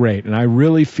really great. And I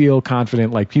really feel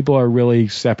confident, like people are really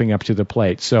stepping up to the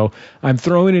plate. So I'm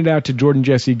throwing it out to Jordan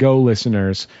Jesse Go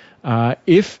listeners.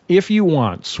 If you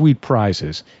want sweet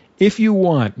prizes, if you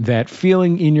want that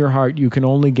feeling in your heart you can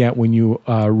only get when you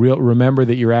remember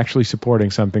that you're actually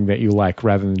supporting something that you like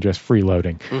rather than just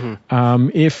freeloading. Mm-hmm.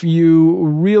 If you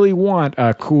really want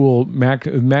a cool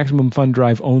Maximum Fun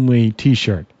Drive only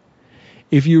T-shirt,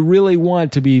 if you really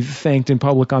want to be thanked in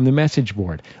public on the message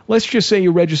board. Let's just say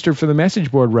you registered for the message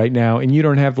board right now and you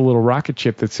don't have the little rocket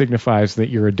chip that signifies that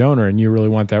you're a donor and you really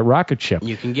want that rocket chip.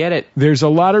 You can get it. There's a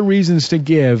lot of reasons to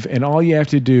give, and all you have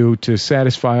to do to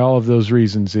satisfy all of those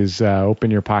reasons is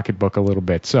open your pocketbook a little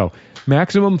bit. So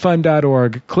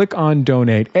MaximumFun.org, click on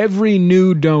donate. Every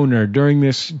new donor during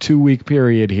this 2-week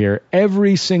period here,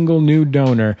 every single new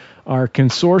donor, our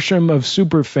consortium of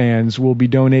superfans will be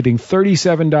donating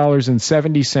 $37.70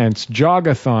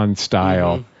 Jogathon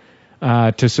style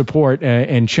to support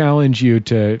and challenge you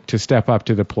to step up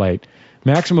to the plate.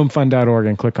 MaximumFun.org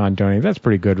and click on donate. That's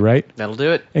pretty good, right? That'll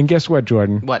do it. And guess what,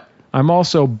 Jordan? What? I'm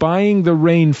also buying the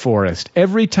rainforest.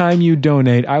 Every time you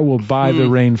donate, I will buy the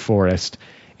rainforest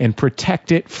and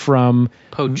protect it from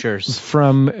poachers,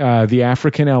 from the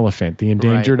African elephant, the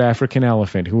endangered African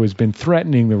elephant, who has been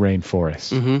threatening the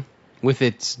rainforest. Mm-hmm. With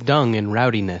its dung and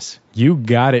rowdiness. You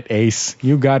got it, Ace.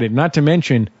 You got it. Not to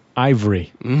mention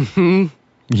ivory. Mm-hmm.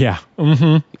 Yeah.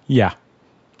 Mm-hmm. Yeah.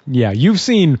 Yeah. You've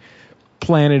seen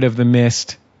Planet of the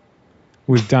Mist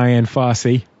with Diane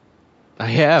Fossey. I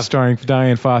have. Starring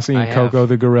Diane Fossey and Coco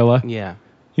the gorilla. Yeah.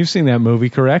 You've seen that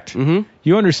movie, correct? Mm-hmm.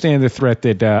 You understand the threat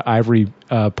that ivory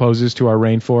poses to our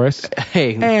rainforest?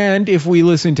 Hey. And if we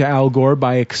listen to Al Gore,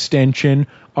 by extension,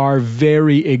 our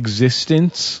very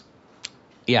existence.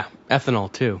 Yeah,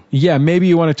 ethanol, too. Yeah, maybe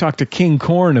you want to talk to King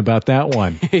Corn about that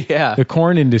one. Yeah. The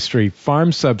corn industry,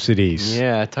 farm subsidies.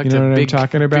 Yeah, talk you know to what big, I'm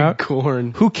talking about? Big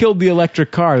Corn. Who killed the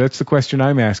electric car? That's the question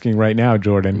I'm asking right now,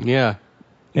 Jordan. Yeah.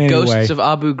 Anyway, Ghosts of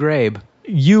Abu Ghraib.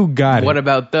 You got it. What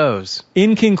about those?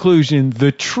 In conclusion,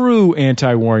 the true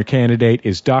anti-war candidate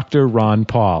is Dr. Ron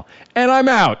Paul. And I'm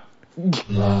out.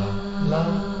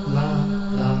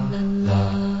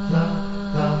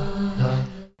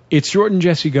 It's Jordan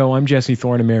Jesse Go. I'm Jesse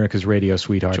Thorne, America's radio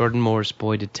sweetheart. Jordan Morris,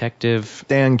 boy detective.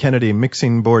 Dan Kennedy,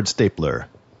 mixing board stapler.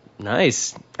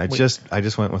 Nice. I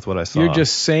just went with what I saw. You're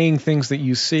just saying things that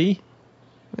you see?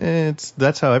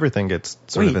 That's how everything gets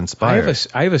sort of inspired.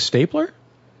 I have a stapler?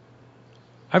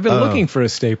 I've been looking for a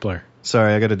stapler.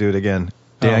 Sorry, I got to do it again.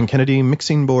 Dan Kennedy,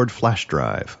 mixing board flash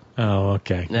drive. Oh,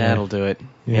 okay. That'll do it.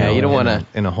 Yeah, you don't want to...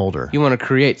 In a holder. You want to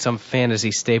create some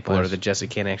fantasy stapler that Jesse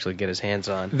can't actually get his hands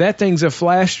on. That thing's a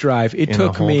flash drive. It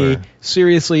took me...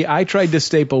 Seriously, I tried to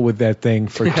staple with that thing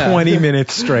for 20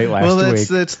 minutes straight last week. Well,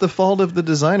 that's the fault of the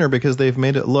designer because they've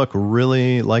made it look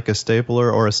really like a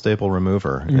stapler or a staple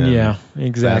remover. Yeah,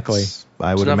 exactly.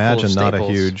 I would imagine not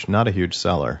a huge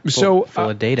seller. So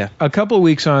full of data. A couple of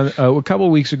weeks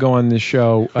ago on this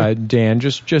show, Dan,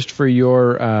 just for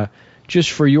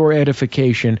your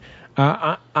edification,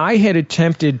 I had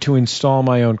attempted to install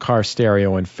my own car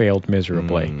stereo and failed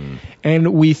miserably.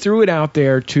 And we threw it out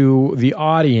there to the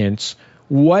audience.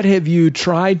 What have you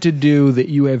tried to do that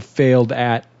you have failed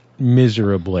at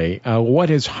miserably? What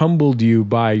has humbled you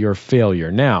by your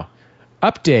failure? Now,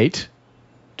 update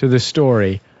to the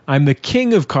story. I'm the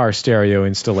king of car stereo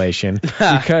installation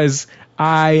because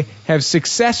I have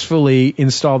successfully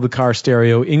installed the car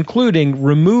stereo, including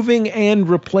removing and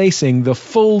replacing the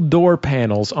full door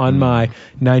panels on my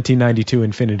 1992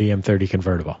 Infiniti M30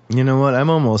 convertible. You know what?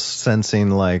 I'm almost sensing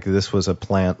like this was a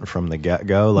plant from the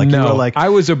get-go. Like no, you were like, I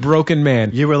was a broken man.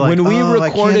 You were like, when we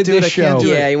recorded this show.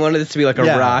 Yeah, you wanted this to be like a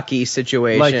rocky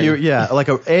situation. Like like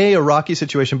a rocky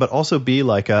situation, but also be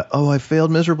like I failed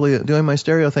miserably at doing my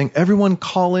stereo thing. Everyone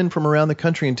call in from around the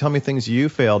country and tell me things you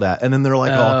failed at, and then they're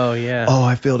like, oh,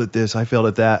 I failed at this, I failed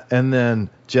at that. And then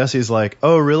Jesse's like,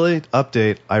 oh, really?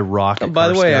 Update, I rock at by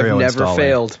the way, I've never installing.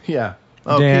 failed. Yeah.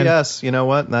 Oh, Dan, P.S., you know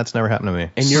what? That's never happened to me.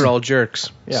 And you're all jerks.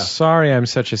 Yeah. Sorry I'm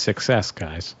such a success,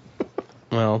 guys.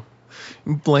 Well.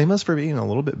 You blame us for being a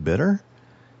little bit bitter?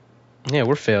 Yeah,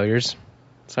 we're failures.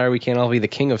 Sorry we can't all be the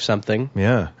king of something.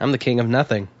 Yeah. I'm the king of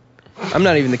nothing. I'm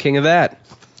not even the king of that.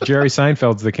 Jerry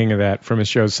Seinfeld's the king of that from his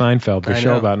show Seinfeld, the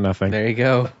show about nothing. There you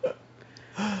go.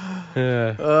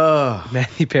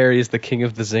 Matthew Perry is the king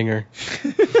of the zinger.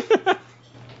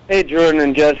 Hey, Jordan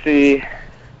and Jesse.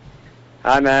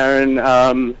 I'm Aaron.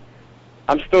 I'm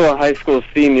still a high school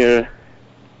senior,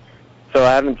 so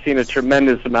I haven't seen a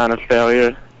tremendous amount of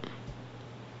failure.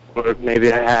 Or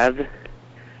maybe I have.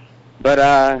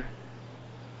 But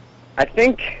I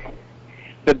think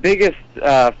the biggest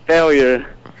failure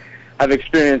I've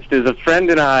experienced is a friend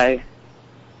and I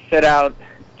set out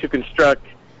to construct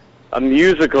a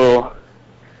musical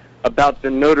about the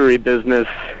notary business.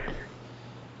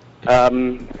 We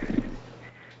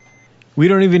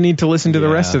don't even need to listen to the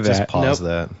rest of that. Just pause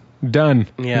that. Done.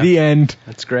 Yeah. The end.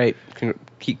 That's great.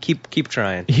 Keep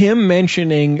trying. Him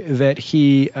mentioning that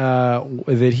he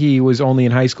was only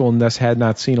in high school and thus had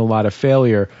not seen a lot of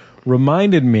failure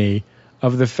reminded me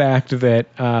of the fact that,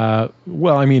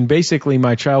 basically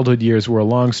my childhood years were a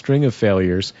long string of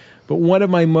failures. But one of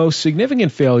my most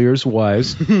significant failures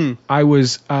was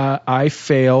I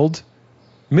failed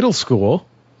middle school,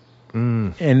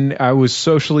 and I was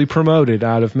socially promoted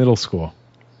out of middle school.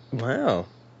 Wow.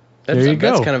 There you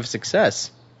go. That's kind of a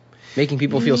success. Making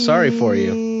people feel sorry for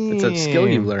you. It's a skill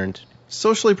you learned.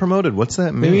 Socially promoted, what's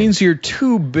that mean? It means you're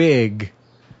too big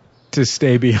to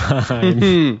stay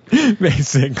behind,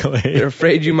 basically. They're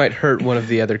afraid you might hurt one of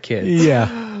the other kids.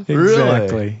 Yeah, exactly.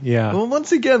 Really? Yeah. Well,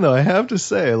 once again, though, I have to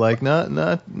say, like,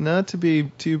 not to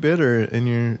be too bitter in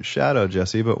your shadow,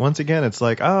 Jesse, but once again, it's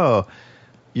like, oh,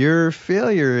 your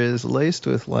failure is laced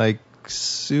with, like,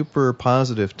 super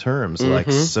positive terms,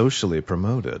 like socially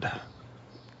promoted.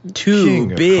 Too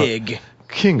big.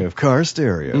 King of car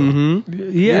stereo.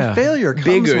 Mm-hmm. Yeah. Your failure comes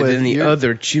bigger with than the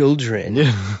other children.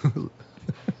 Yeah.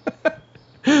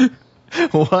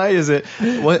 Why is it?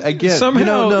 What again?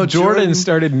 Somehow Jordan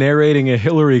started narrating a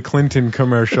Hillary Clinton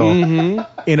commercial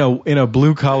in a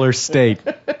blue collar state.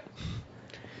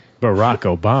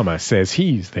 Barack Obama says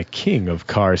he's the king of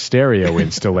car stereo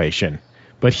installation,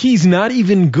 but he's not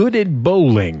even good at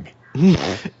bowling.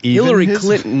 Hillary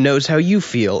Clinton knows how you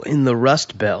feel in the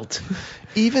Rust Belt.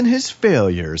 Even his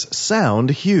failures sound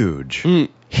huge.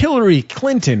 Hillary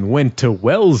Clinton went to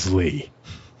Wellesley.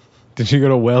 Did she go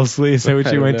to Wellesley? Is that what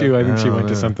she went to? I think she went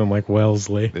to something like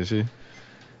Wellesley. Did she?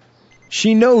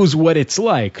 She knows what it's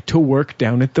like to work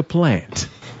down at the plant.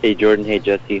 Hey, Jordan. Hey,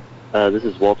 Jesse. This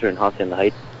is Walter in Hacienda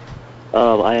Heights.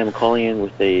 I am calling in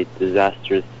with a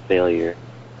disastrous failure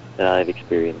that I've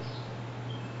experienced.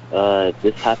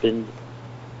 This happened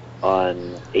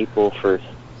on April 1st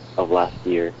of last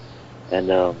year. And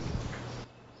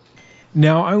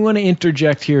now, I want to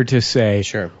interject here to say,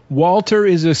 Walter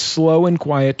is a slow and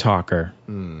quiet talker,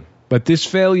 but this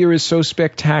failure is so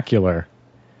spectacular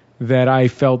that I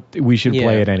felt we should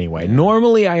play it anyway.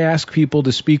 Normally, I ask people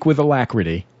to speak with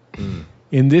alacrity.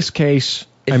 In this case,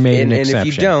 I made an exception. And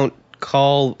if you don't,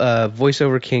 call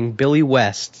voiceover king Billy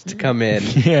West to come in.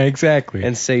 Yeah, exactly.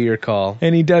 And say your call.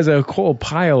 And he does a whole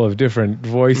pile of different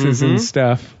voices and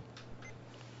stuff.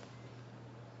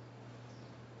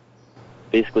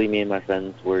 Basically, me and my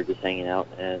friends were just hanging out,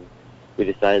 and we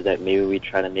decided that maybe we'd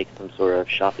try to make some sort of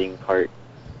shopping cart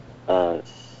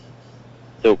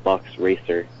soapbox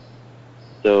racer.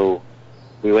 So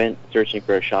we went searching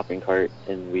for a shopping cart,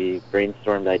 and we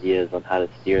brainstormed ideas on how to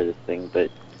steer this thing,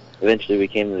 but eventually we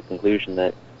came to the conclusion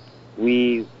that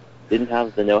we didn't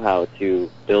have the know-how to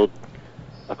build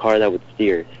a car that would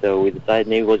steer, so we decided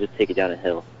maybe we'll just take it down a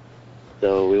hill.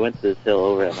 So we went to this hill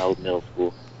over at my old middle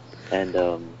school,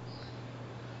 and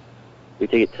we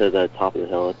take it to the top of the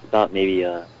hill. It's about maybe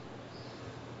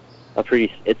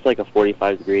it's like a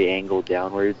 45-degree angle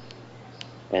downwards,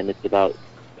 and it's about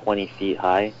 20 feet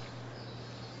high.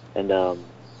 And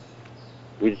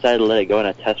we decided to let it go on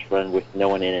a test run with no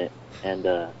one in it. And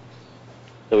so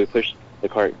we pushed the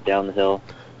cart down the hill,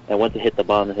 and once it hit the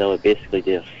bottom of the hill, it basically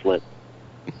did a flip.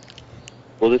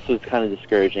 Well, this was kind of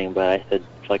discouraging, but I said,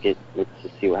 fuck it, let's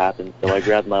just see what happens. So I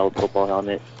grabbed my old football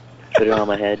helmet, put it on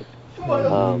my head.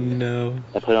 No.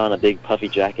 I put on a big puffy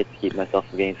jacket to keep myself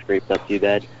from getting scraped up too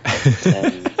bad.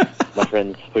 And my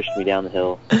friends pushed me down the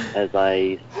hill. As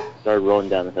I started rolling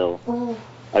down the hill,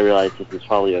 I realized this was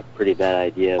probably a pretty bad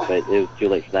idea, but it was too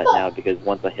late for that now, because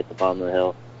once I hit the bottom of the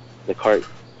hill, the cart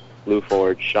flew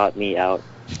forward, shot me out.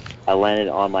 I landed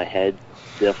on my head,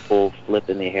 did a full flip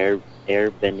in the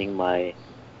air, bending my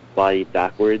body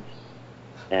backwards,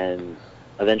 and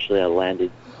eventually I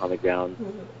landed on the ground,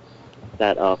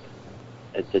 sat up,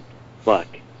 and said, fuck,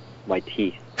 my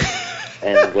teeth.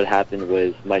 And what happened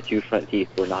was my 2 front teeth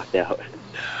were knocked out.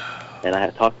 And I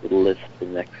had talked with Liz for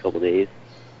the next couple of days.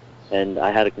 And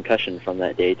I had a concussion from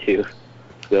that day, too.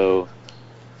 So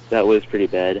that was pretty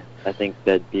bad. I think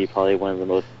that'd be probably one of the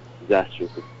most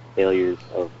disastrous failures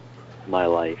of my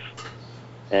life.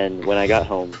 And when I got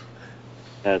home,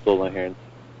 I told my parents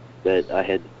that I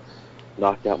had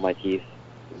knocked out my teeth.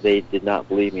 They did not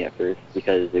believe me at first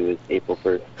because it was April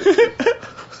 1st,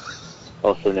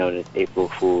 also known as April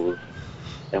Fools.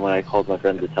 And when I called my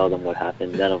friends to tell them what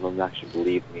happened, none of them actually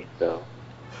believed me. So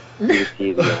you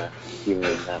see the humor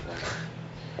in that one.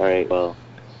 All right, well,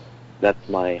 that's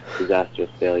my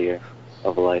disastrous failure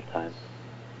of a lifetime.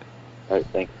 All right,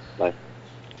 thanks. Bye.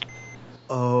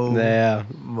 Oh, yeah.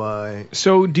 My.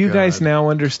 So, do you God. guys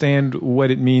now understand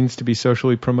what it means to be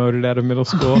socially promoted out of middle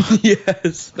school?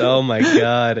 Yes. Oh, my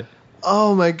God.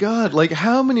 Oh my God! Like,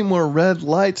 how many more red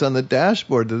lights on the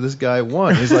dashboard did this guy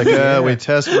want? He's like, we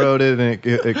test rode it and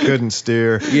it couldn't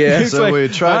steer. Yeah. It's So like, we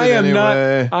tried it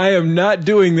anyway. I am not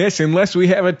doing this unless we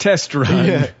have a test run.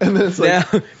 Yeah. And then it's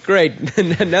like, Now, great.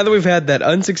 Now that we've had that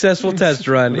unsuccessful test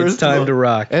run, it's time to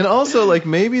rock. and also, like,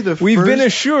 maybe We've been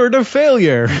assured of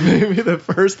failure. maybe the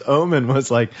first omen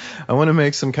was like, I want to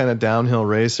make some kind of downhill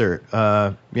racer.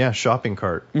 Shopping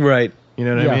cart. Right. You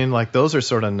know what Yeah. I mean? Like, those are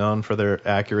sort of known for their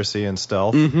accuracy and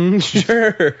stealth. Mm-hmm,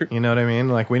 sure. You know what I mean?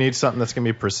 Like, we need something that's going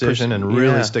to be precision and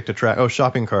really yeah. stick to track. Oh,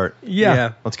 shopping cart.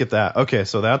 Yeah. Let's get that. Okay,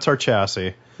 so that's our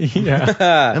chassis.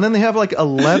 Yeah. And then they have like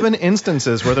 11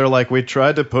 instances where they're like, we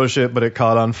tried to push it, but it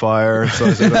caught on fire. So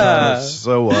I said,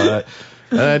 so what?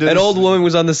 And I did That old woman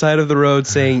was on the side of the road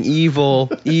saying evil,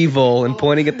 evil, and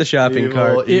pointing at the shopping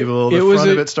cart. Evil. The front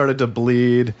of it started to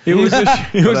bleed. It was a I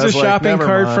was like, shopping never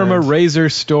cart from a mind. razor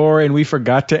store, and we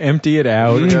forgot to empty it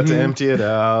out. We got to empty it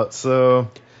out. So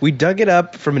We dug it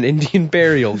up from an Indian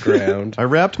burial ground. I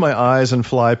wrapped my eyes in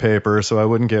fly paper so I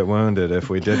wouldn't get wounded if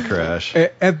we did crash.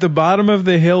 At the bottom of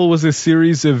the hill was a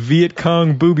series of Viet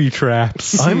Cong booby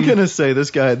traps. I'm going to say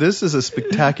this is a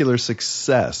spectacular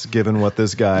success given what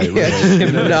this guy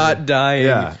Him not dying.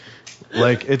 Yeah.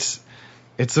 Like, it's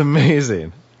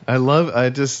amazing. I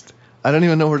don't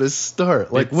even know where to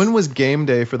start. Like, when was game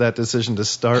day for that decision to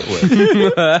start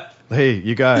with? Hey,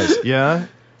 you guys, yeah?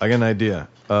 I got an idea.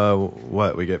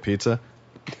 What, we get pizza?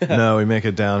 No, we make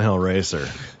a downhill racer.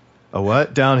 A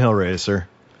what? Downhill racer.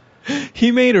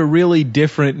 He made a really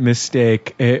different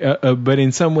mistake, but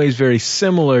in some ways very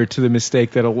similar to the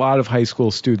mistake that a lot of high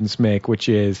school students make, which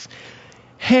is,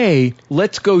 hey,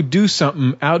 let's go do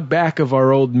something out back of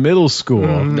our old middle school.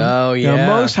 Mm-hmm. Oh, yeah.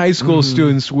 Now, most high school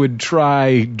students would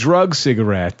try drug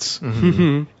cigarettes.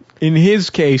 Mm-hmm. In his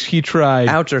case, he tried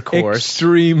outer course.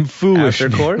 Extreme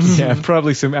foolishness. Outer course? Yeah,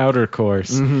 probably some outer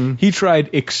course. Mm-hmm. He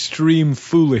tried extreme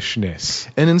foolishness.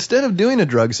 And instead of doing a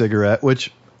drug cigarette,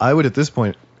 which I would at this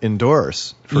point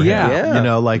endorse for him, Yeah. you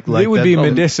know, like They would be that-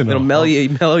 medicinal. It'll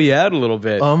mellow you out a little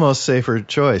bit. almost safer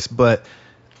choice. But,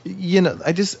 you know,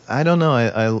 I don't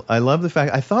know. I love the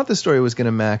fact, I thought the story was going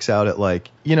to max out at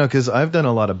like, you know, because I've done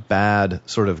a lot of bad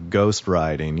sort of ghost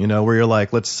riding, you know, where you're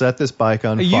like, let's set this bike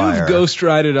on fire. You've ghost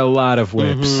rided a lot of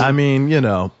whips. I mean, you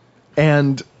know,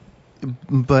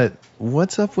 but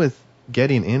what's up with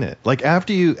getting in it? Like,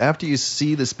 after you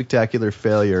see the spectacular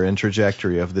failure and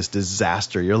trajectory of this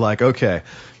disaster, you're like, okay,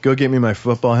 go get me my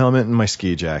football helmet and my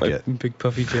ski jacket. Big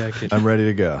puffy jacket. I'm ready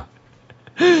to go.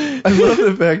 I love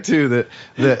the fact too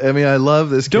that I mean, I love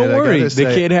this kid. Don't I worry, gotta the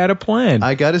say- kid had a plan.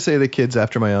 I got to say the kid's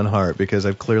after my own heart because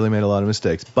I've clearly made a lot of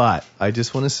mistakes. But I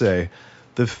just want to say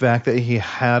the fact that he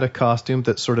had a costume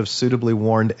that sort of suitably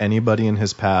warned anybody in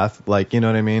his path, like, you know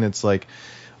what I mean? It's like,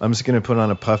 I'm just going to put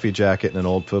on a puffy jacket and an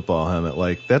old football helmet.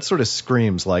 Like, that sort of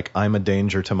screams like I'm a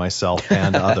danger to myself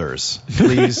and others.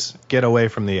 Please get away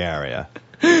from the area.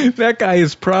 That guy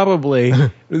is probably,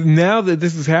 now that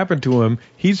this has happened to him,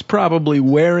 he's probably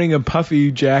wearing a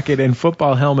puffy jacket and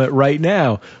football helmet right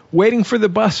now, waiting for the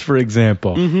bus, for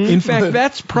example. In fact,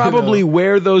 that's probably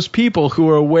where those people who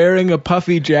are wearing a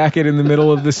puffy jacket in the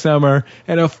middle of the summer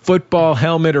and a football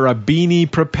helmet or a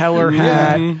beanie propeller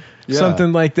hat,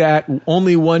 something like that,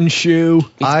 only one shoe.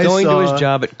 He's going to his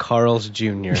job at Carl's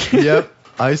Jr. Yep.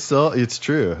 It's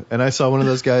true. And I saw one of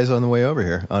those guys on the way over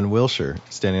here on Wilshire,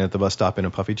 standing at the bus stop in a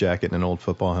puffy jacket and an old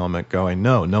football helmet going,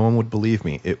 no one would believe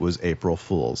me. It was April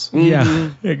Fool's.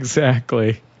 Yeah,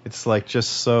 exactly. It's like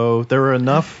just so, there are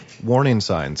enough warning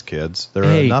signs, kids. There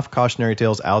are enough cautionary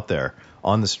tales out there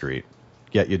on the street.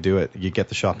 Yet you do it. You get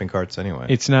the shopping carts anyway.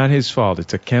 It's not his fault.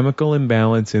 It's a chemical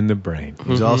imbalance in the brain.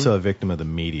 He's also a victim of the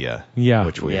media,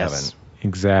 which we haven't.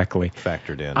 Exactly.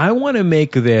 Factored in. I want to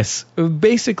make this,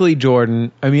 basically,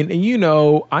 Jordan, I mean,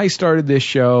 I started this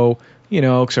show,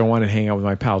 because I wanted to hang out with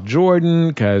my pal Jordan,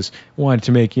 because I wanted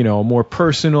to make, a more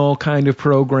personal kind of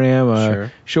program,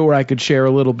 a show where I could share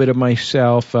a little bit of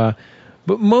myself. But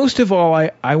most of all,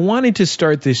 I wanted to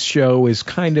start this show as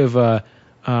kind of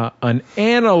an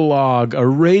analog, a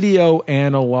radio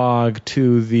analog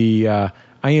to the...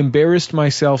 I embarrassed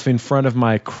myself in front of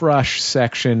my crush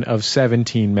section of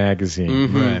 17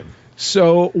 magazine. Right.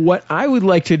 So what I would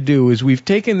like to do is we've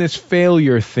taken this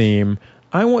failure theme.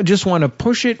 I just want to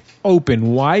push it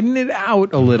open, widen it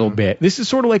out a little bit. This is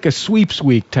sort of like a Sweeps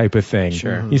Week type of thing.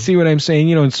 Sure. You see what I'm saying?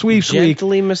 In Sweeps Week,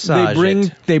 Gently massage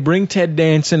they bring Ted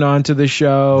Danson onto the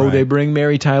show. Right. They bring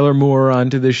Mary Tyler Moore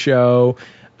onto the show.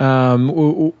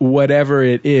 Whatever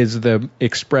it is, the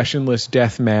expressionless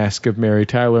death mask of Mary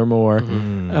Tyler Moore.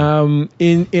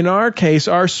 In our case,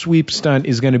 our sweep stunt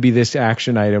is going to be this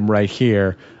action item right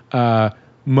here.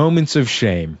 Moments of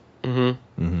shame.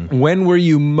 When were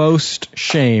you most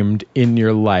shamed in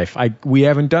your life? We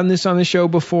haven't done this on the show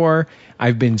before.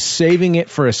 I've been saving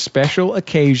it for a special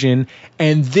occasion,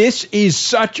 and this is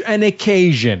such an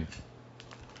occasion.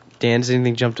 Dan, does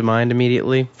anything jump to mind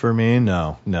immediately? For me,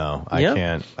 no. I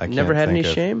can't. Never had any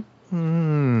shame?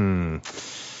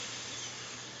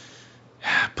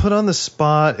 Put on the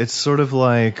spot, it's sort of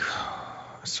like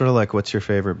what's your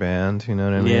favorite band? You know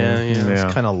what I mean? Yeah.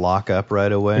 It's kind of lock up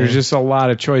right away. There's just a lot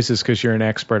of choices because you're an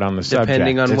expert on the subject.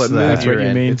 Depending on what mood you're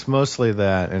in. in. It's mostly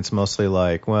that. And it's mostly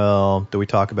like, well, do we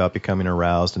talk about becoming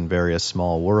aroused in various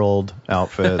small world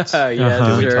outfits?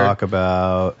 Do we talk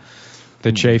about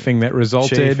the chafing that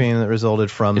resulted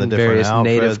from the different various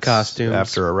outfits native costumes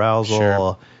after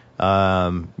arousal?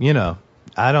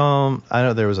 I don't.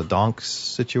 There was a donk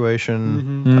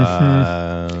situation.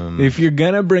 If you're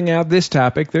gonna bring out this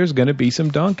topic, there's gonna be some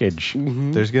donkage.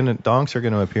 Donks are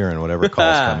gonna appear in whatever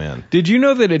calls come in. Did you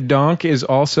know that a donk is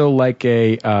also like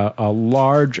a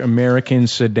large American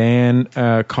sedan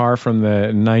car from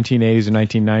the 1980s and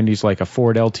 1990s, like a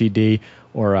Ford LTD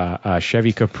or a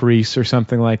Chevy Caprice or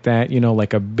something like that?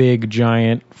 Like a big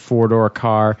giant four-door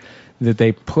car that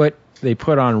they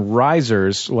put on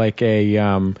risers like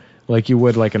a like you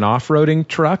would like an off-roading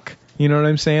truck. You know what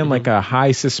I'm saying? Like a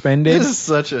high suspended. This is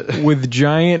such a with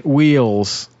giant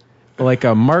wheels, like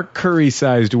a Mark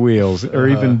Curry-sized wheels, or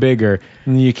even bigger.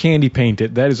 And you candy paint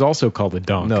it. That is also called a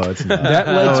donk. No, it's not. That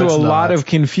led to a lot of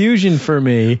confusion for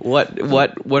me. What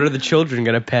are the children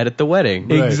going to pet at the wedding?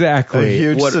 Right. Exactly. A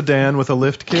huge sedan with a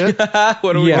lift kit?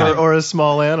 Or a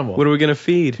small animal. What are we going to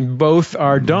feed? Both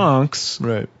are donks.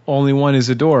 Right. Only one is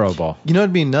adorable. You know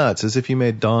what'd be nuts is if you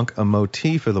made donk a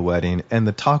motif for the wedding and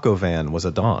the taco van was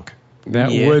a donk.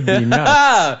 That would be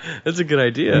nuts. That's a good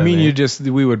idea. You mean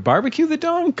we would barbecue the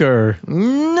donk, or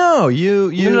no?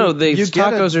 The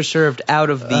tacos are served out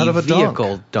of the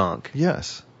vehicle donk.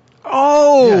 Yes.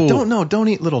 Oh, yeah, don't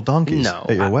eat little donkeys at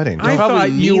your wedding. I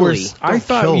thought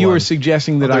you were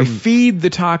suggesting that I feed the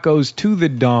tacos to the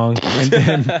donk and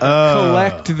then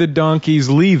collect the donkey's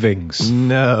leavings.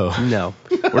 No.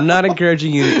 We're not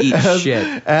encouraging you to eat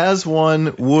shit. As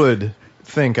one would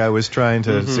think I was trying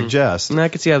to suggest. And I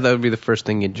could see how that would be the first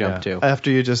thing you'd jump to. After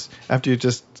you just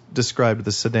described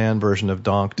the sedan version of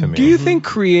donk to me. Do you think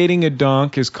creating a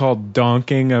donk is called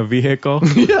donking a vehicle?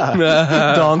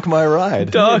 Yeah. Donk my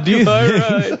ride. Donk my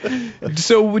ride.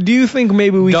 So do you think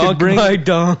maybe we could bring my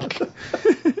donk?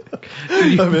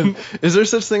 I mean, is there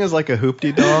such thing as like a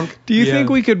hoopty donk? Do you think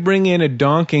we could bring in a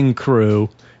donking crew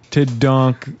to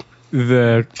donk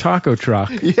the taco truck?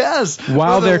 Yes.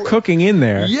 While they're cooking in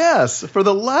there. Yes. For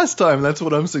the last time, that's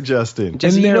what I'm suggesting.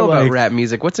 Jesse, you know about rap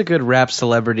music. What's a good rap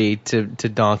celebrity to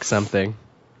donk something?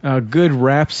 A good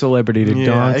rap celebrity to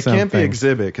donk it something. can't be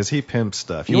Exhibit because he pimps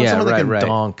stuff. You want someone that can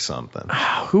donk something.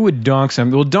 Who would donk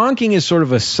something? Well, donking is sort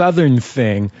of a southern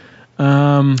thing.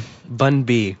 Bun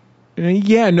B.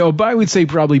 Yeah, no, but I would say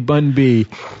probably Bun B.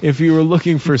 If you were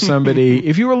looking for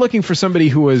somebody,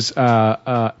 who was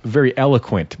very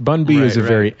eloquent, Bun B is a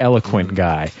very eloquent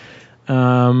guy.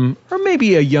 Or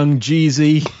maybe a young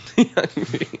Jeezy.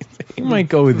 You might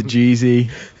go with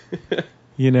Jeezy.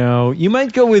 You know, you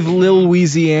might go with Lil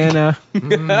Louisiana.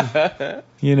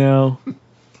 You know,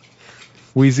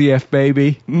 Wheezy F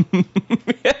Baby.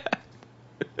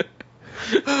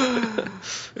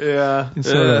 Yeah, it's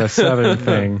sort of a southern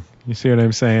thing. You see what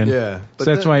I'm saying? Yeah, so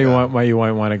that's why you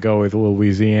might want to go with Lil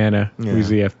Louisiana,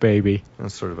 Wheezy F Baby.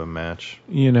 That's sort of a match.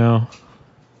 You know,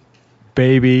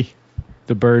 Baby,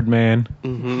 the Birdman.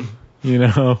 Mm-hmm. You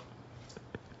know.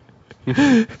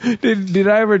 Did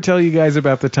I ever tell you guys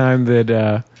about the time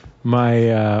that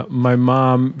my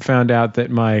mom found out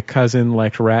that my cousin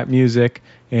liked rap music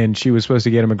and she was supposed to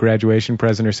get him a graduation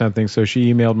present or something, so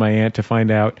she emailed my aunt to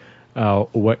find out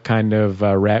what kind of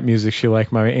rap music she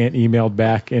liked. My aunt emailed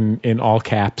back in all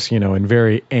caps, in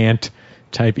very aunt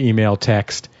type email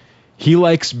text. He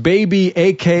likes Baby,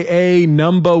 a.k.a.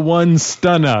 number one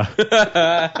stunner.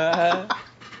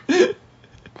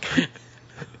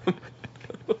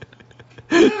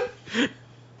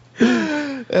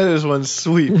 That is one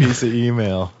sweet piece of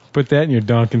email. Put that in your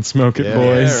donk and smoke it,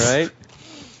 boys. Yeah, right?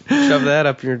 Shove that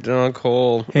up your donk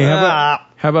hole. Hey, how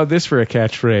about this for a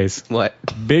catchphrase? What?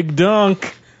 Big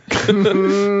donk.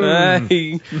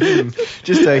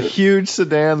 Just a huge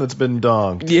sedan that's been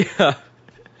donked. Yeah.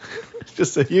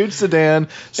 Just a huge sedan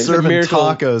serving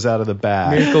tacos out of the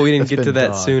back. Miracle we didn't get to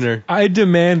that sooner. I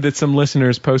demand that some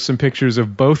listeners post some pictures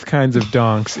of both kinds of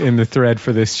donks in the thread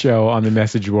for this show on the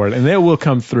message board, and they will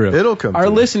come through. It'll come Our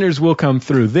through. listeners will come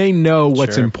through. They know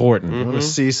what's important. Mm-hmm. Let's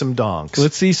see some donks.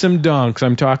 Let's see some donks.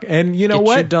 I'm talking, and you know Get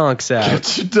what? your donks out.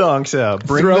 Get your donks out.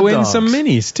 Bring Throw the in donks. some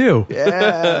minis too.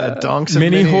 Yeah, donks and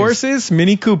mini minis. horses,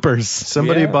 mini Coopers.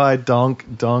 Somebody buy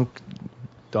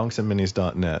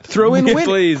donksandminis.net. Throw in Winnie.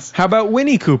 Please. How about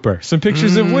Winnie Cooper? Some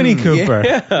pictures of Winnie Cooper.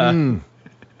 Yeah.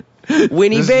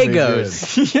 Winnie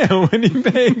Bagos. Yeah, Winnie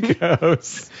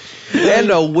Bagos.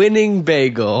 And a winning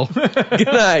bagel. Good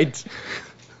night.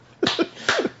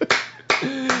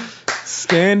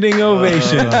 Standing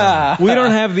ovation. We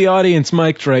don't have the audience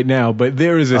mic'd right now, but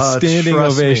there is a standing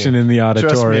ovation in the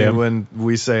auditorium. Trust me when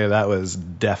we say that was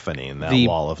deafening, that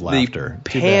wall of laughter. The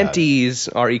panties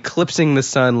are eclipsing the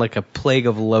sun like a plague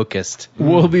of locust.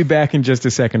 We'll be back in just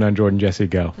a second on Jordan Jesse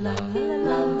Go.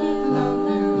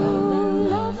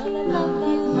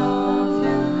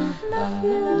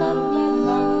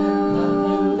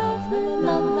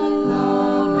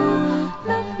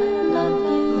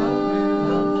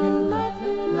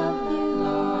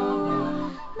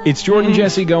 It's Jordan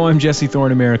Jesse Go. I'm Jesse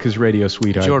Thorne, America's radio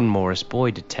sweetheart. Jordan Morris, boy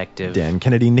detective. Dan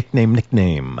Kennedy,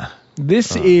 nickname.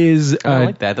 This is... I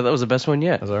like that. I thought that was the best one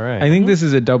yet. That's all right. I think this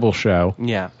is a double show.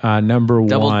 Yeah. Number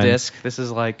Double one. disc. This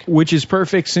is like... Which is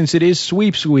perfect since it is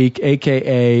Sweeps Week,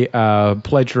 a.k.a.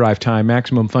 Pledge Drive Time.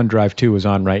 Maximum Fun Drive 2 is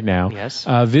on right now. Yes.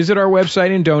 Visit our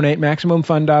website and donate,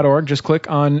 MaximumFun.org. Just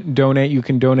click on donate. You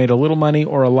can donate a little money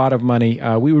or a lot of money.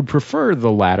 We would prefer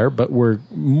the latter, but we're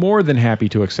more than happy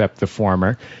to accept the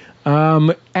former.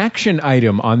 Action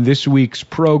item on this week's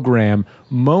program,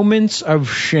 Moments of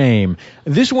Shame.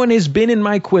 This one has been in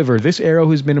my quiver. This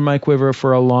arrow has been in my quiver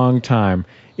for a long time.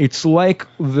 It's like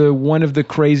one of the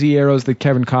crazy arrows that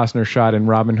Kevin Costner shot in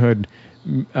Robin Hood,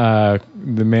 the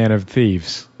Man of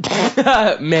Thieves.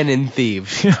 Men and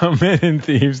Thieves. Yeah, Men and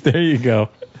Thieves. There you go.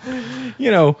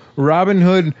 Robin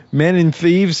Hood, Men and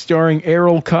Thieves starring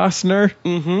Errol Costner.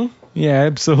 Mm-hmm. Yeah,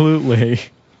 absolutely.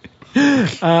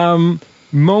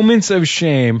 Moments of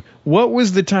shame. What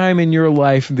was the time in your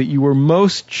life that you were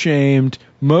most shamed,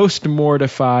 most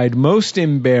mortified, most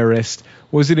embarrassed?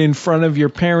 Was it in front of your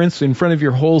parents, in front of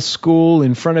your whole school,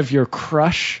 in front of your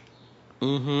crush?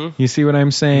 Mm-hmm. You see what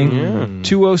I'm saying? Yeah.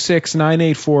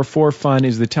 206-984-4FUN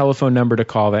is the telephone number to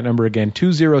call. That number again,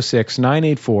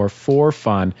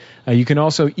 206-984-4FUN. You can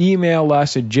also email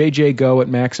us at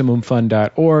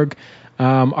jjgo@maximumfun.org.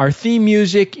 Our theme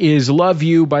music is Love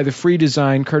You by The Free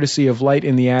Design, courtesy of Light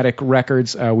in the Attic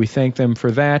Records. We thank them for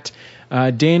that.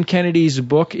 Dan Kennedy's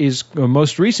book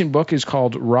most recent book is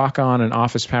called Rock On, an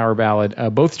Office Power Ballad.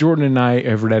 Both Jordan and I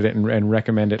have read it and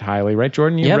recommend it highly. Right,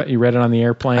 Jordan? You read it on the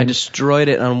airplane? I destroyed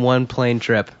it on one plane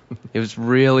trip. It was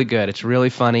really good. It's really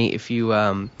funny. If you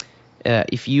are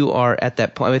at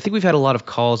that point, I think we've had a lot of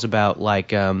calls about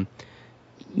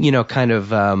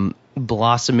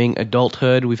blossoming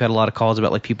adulthood. We've had a lot of calls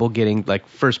about like people getting like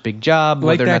first big job,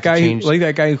 Like whether or that not guy, to change. like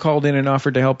that guy who called in and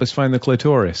offered to help us find the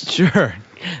clitoris. Sure.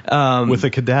 With a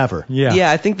cadaver. Yeah.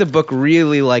 Yeah, I think the book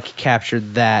really like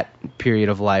captured that period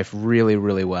of life really,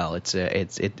 really well. It's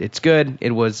good.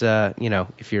 It was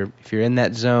if you're in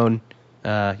that zone,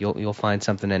 you'll find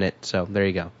something in it. So there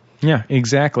you go. Yeah,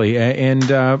 exactly. And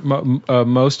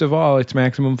most of all, it's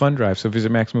Maximum Fun Drive. So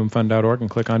visit MaximumFun.org and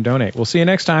click on Donate. We'll see you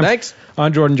next time. Thanks.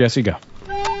 On Jordan Jesse Go.